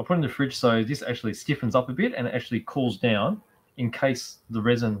 I'll put it in the fridge so this actually stiffens up a bit and it actually cools down in case the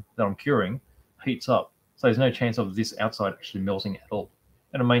resin that I'm curing heats up. So there's no chance of this outside actually melting at all.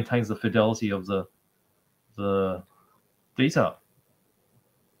 And it maintains the fidelity of the detail.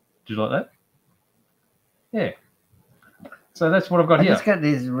 Did you like that? Yeah. So that's what I've got I here. just got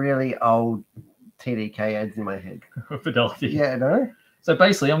these really old TDK ads in my head. Fidelity. Yeah, no? So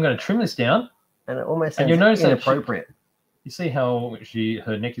basically, I'm going to trim this down. And it almost And sounds you'll notice that inappropriate. You see how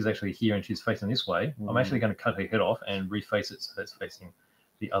her neck is actually here and she's facing this way? I'm actually going to cut her head off and reface it so it's facing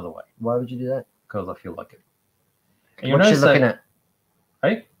the other way Why would you do that? because I feel like it. And you'll What's she notice looking that, at?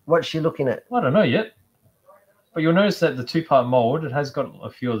 Hey? What's she looking at? I don't know yet. But you'll notice that the two-part mold, it has got a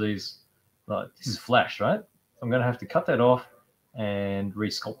few of these, like this is flash, right? I'm going to have to cut that off and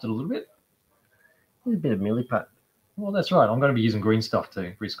re-sculpt it a little bit. There's a bit of milliput. Well, that's right. I'm going to be using green stuff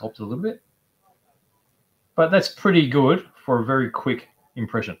to re-sculpt it a little bit. But that's pretty good for a very quick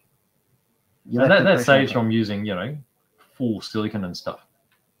impression. You And like that the saves impression? from using, full silicon and stuff.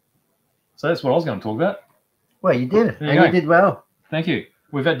 So that's what I was going to talk about. Well, you did it. There you And go. you did well. Thank you.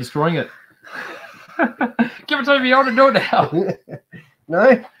 Without destroying it. Give it to me. I want to do it now.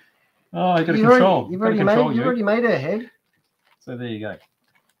 No? Oh, I got to You've control. You've Gotta already control made, you've already made her head. So there you go.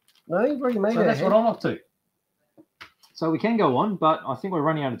 No, you've already made So her that's head. what I'm up to. So we can go on, but I think we're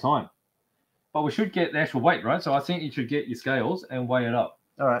running out of time. But we should get the actual weight, right? So I think you should get your scales and weigh it up.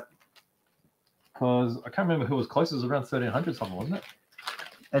 All right. Because I can't remember who was closest. It was around 1,300 something, wasn't it?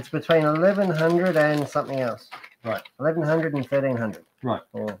 It's between 1,100 and something else. Right. 1,100 and 1,300. Right.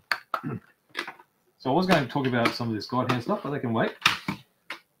 Yeah. So I was going to talk about some of this guide hand stuff, but they can wait.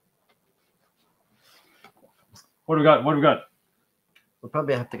 What do we got? What do we got? We'll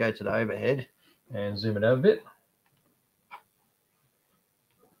probably have to go to the overhead. And zoom it out a bit.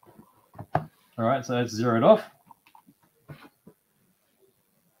 All right, so that's zeroed off.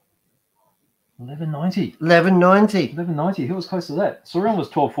 1190. 1190. 1190. Who was close to that? Sorian was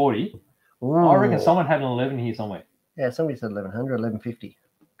 1240. Ooh. I reckon someone had an 11 here somewhere. Yeah, somebody said 1,100, 1,150.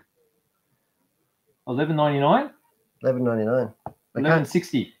 1199. 1199. They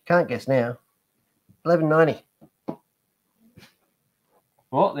 1160. can't guess now. 1190.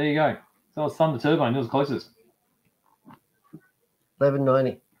 Well, there you go. So it's Thunder Turbine. It was closest.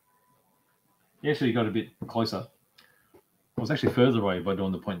 1190. You actually got a bit closer. It was actually further away by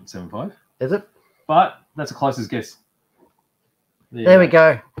doing the 0.75. Is it? But that's the closest guess. There we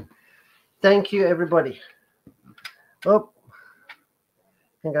go. Thank you, everybody. Oh,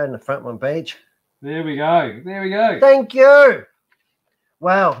 can go in the front one page. There we go. There we go. Thank you.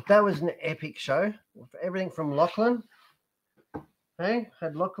 Wow, that was an epic show. Everything from Lachlan. Hey,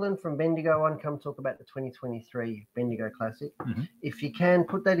 had Lachlan from Bendigo on come talk about the 2023 Bendigo Classic. Mhm. If you can,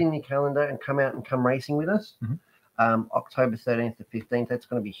 put that in your calendar and come out and come racing with us. Mhm. October 13th to 15th. That's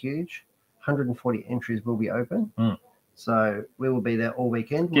going to be huge. 140 entries will be open. Mm. So we will be there all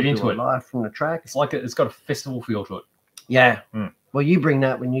weekend. Get We'll into do it. live from the track. It's like it's got a festival feel to it. Yeah. Mm. Well, you bring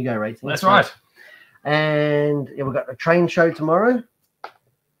that when you go racing. That's So- right. And yeah, we've got a train show tomorrow.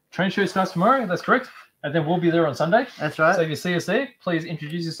 Train show starts tomorrow. That's correct. And then we'll be there on Sunday. That's right. So if you see us there, please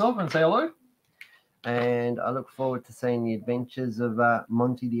introduce yourself and say hello. And I look forward to seeing the adventures of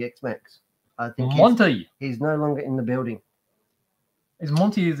Monty the X-Max. I think Monty. he's no longer in the building. Is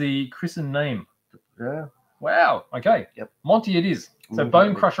Monty the christened name? Yeah. Wow. Okay. Yep. Monty it is. So Monty Bone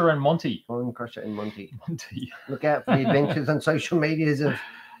it is. Crusher and Monty. Bone Crusher and Monty. Monty. Look out for the adventures on social medias of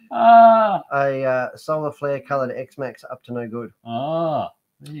Ah. a solar flare coloured X-Max up to no good. Ah.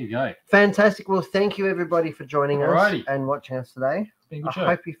 There you go. Fantastic. Well, thank you everybody for joining us Alrighty. and watching us today. It's been a I good show.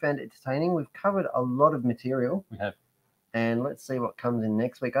 hope you found it entertaining. We've covered a lot of material, We have. and let's see what comes in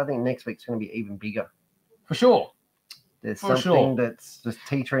next week. I think next week's going to be even bigger. For sure. There's For something sure. that's just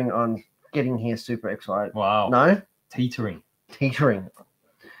teetering on getting here super excited. Wow. No? Teetering. Teetering.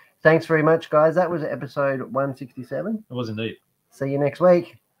 Thanks very much, guys. That was episode 167. It was indeed. See you next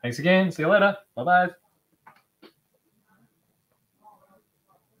week. Thanks again. See you later. Bye-bye.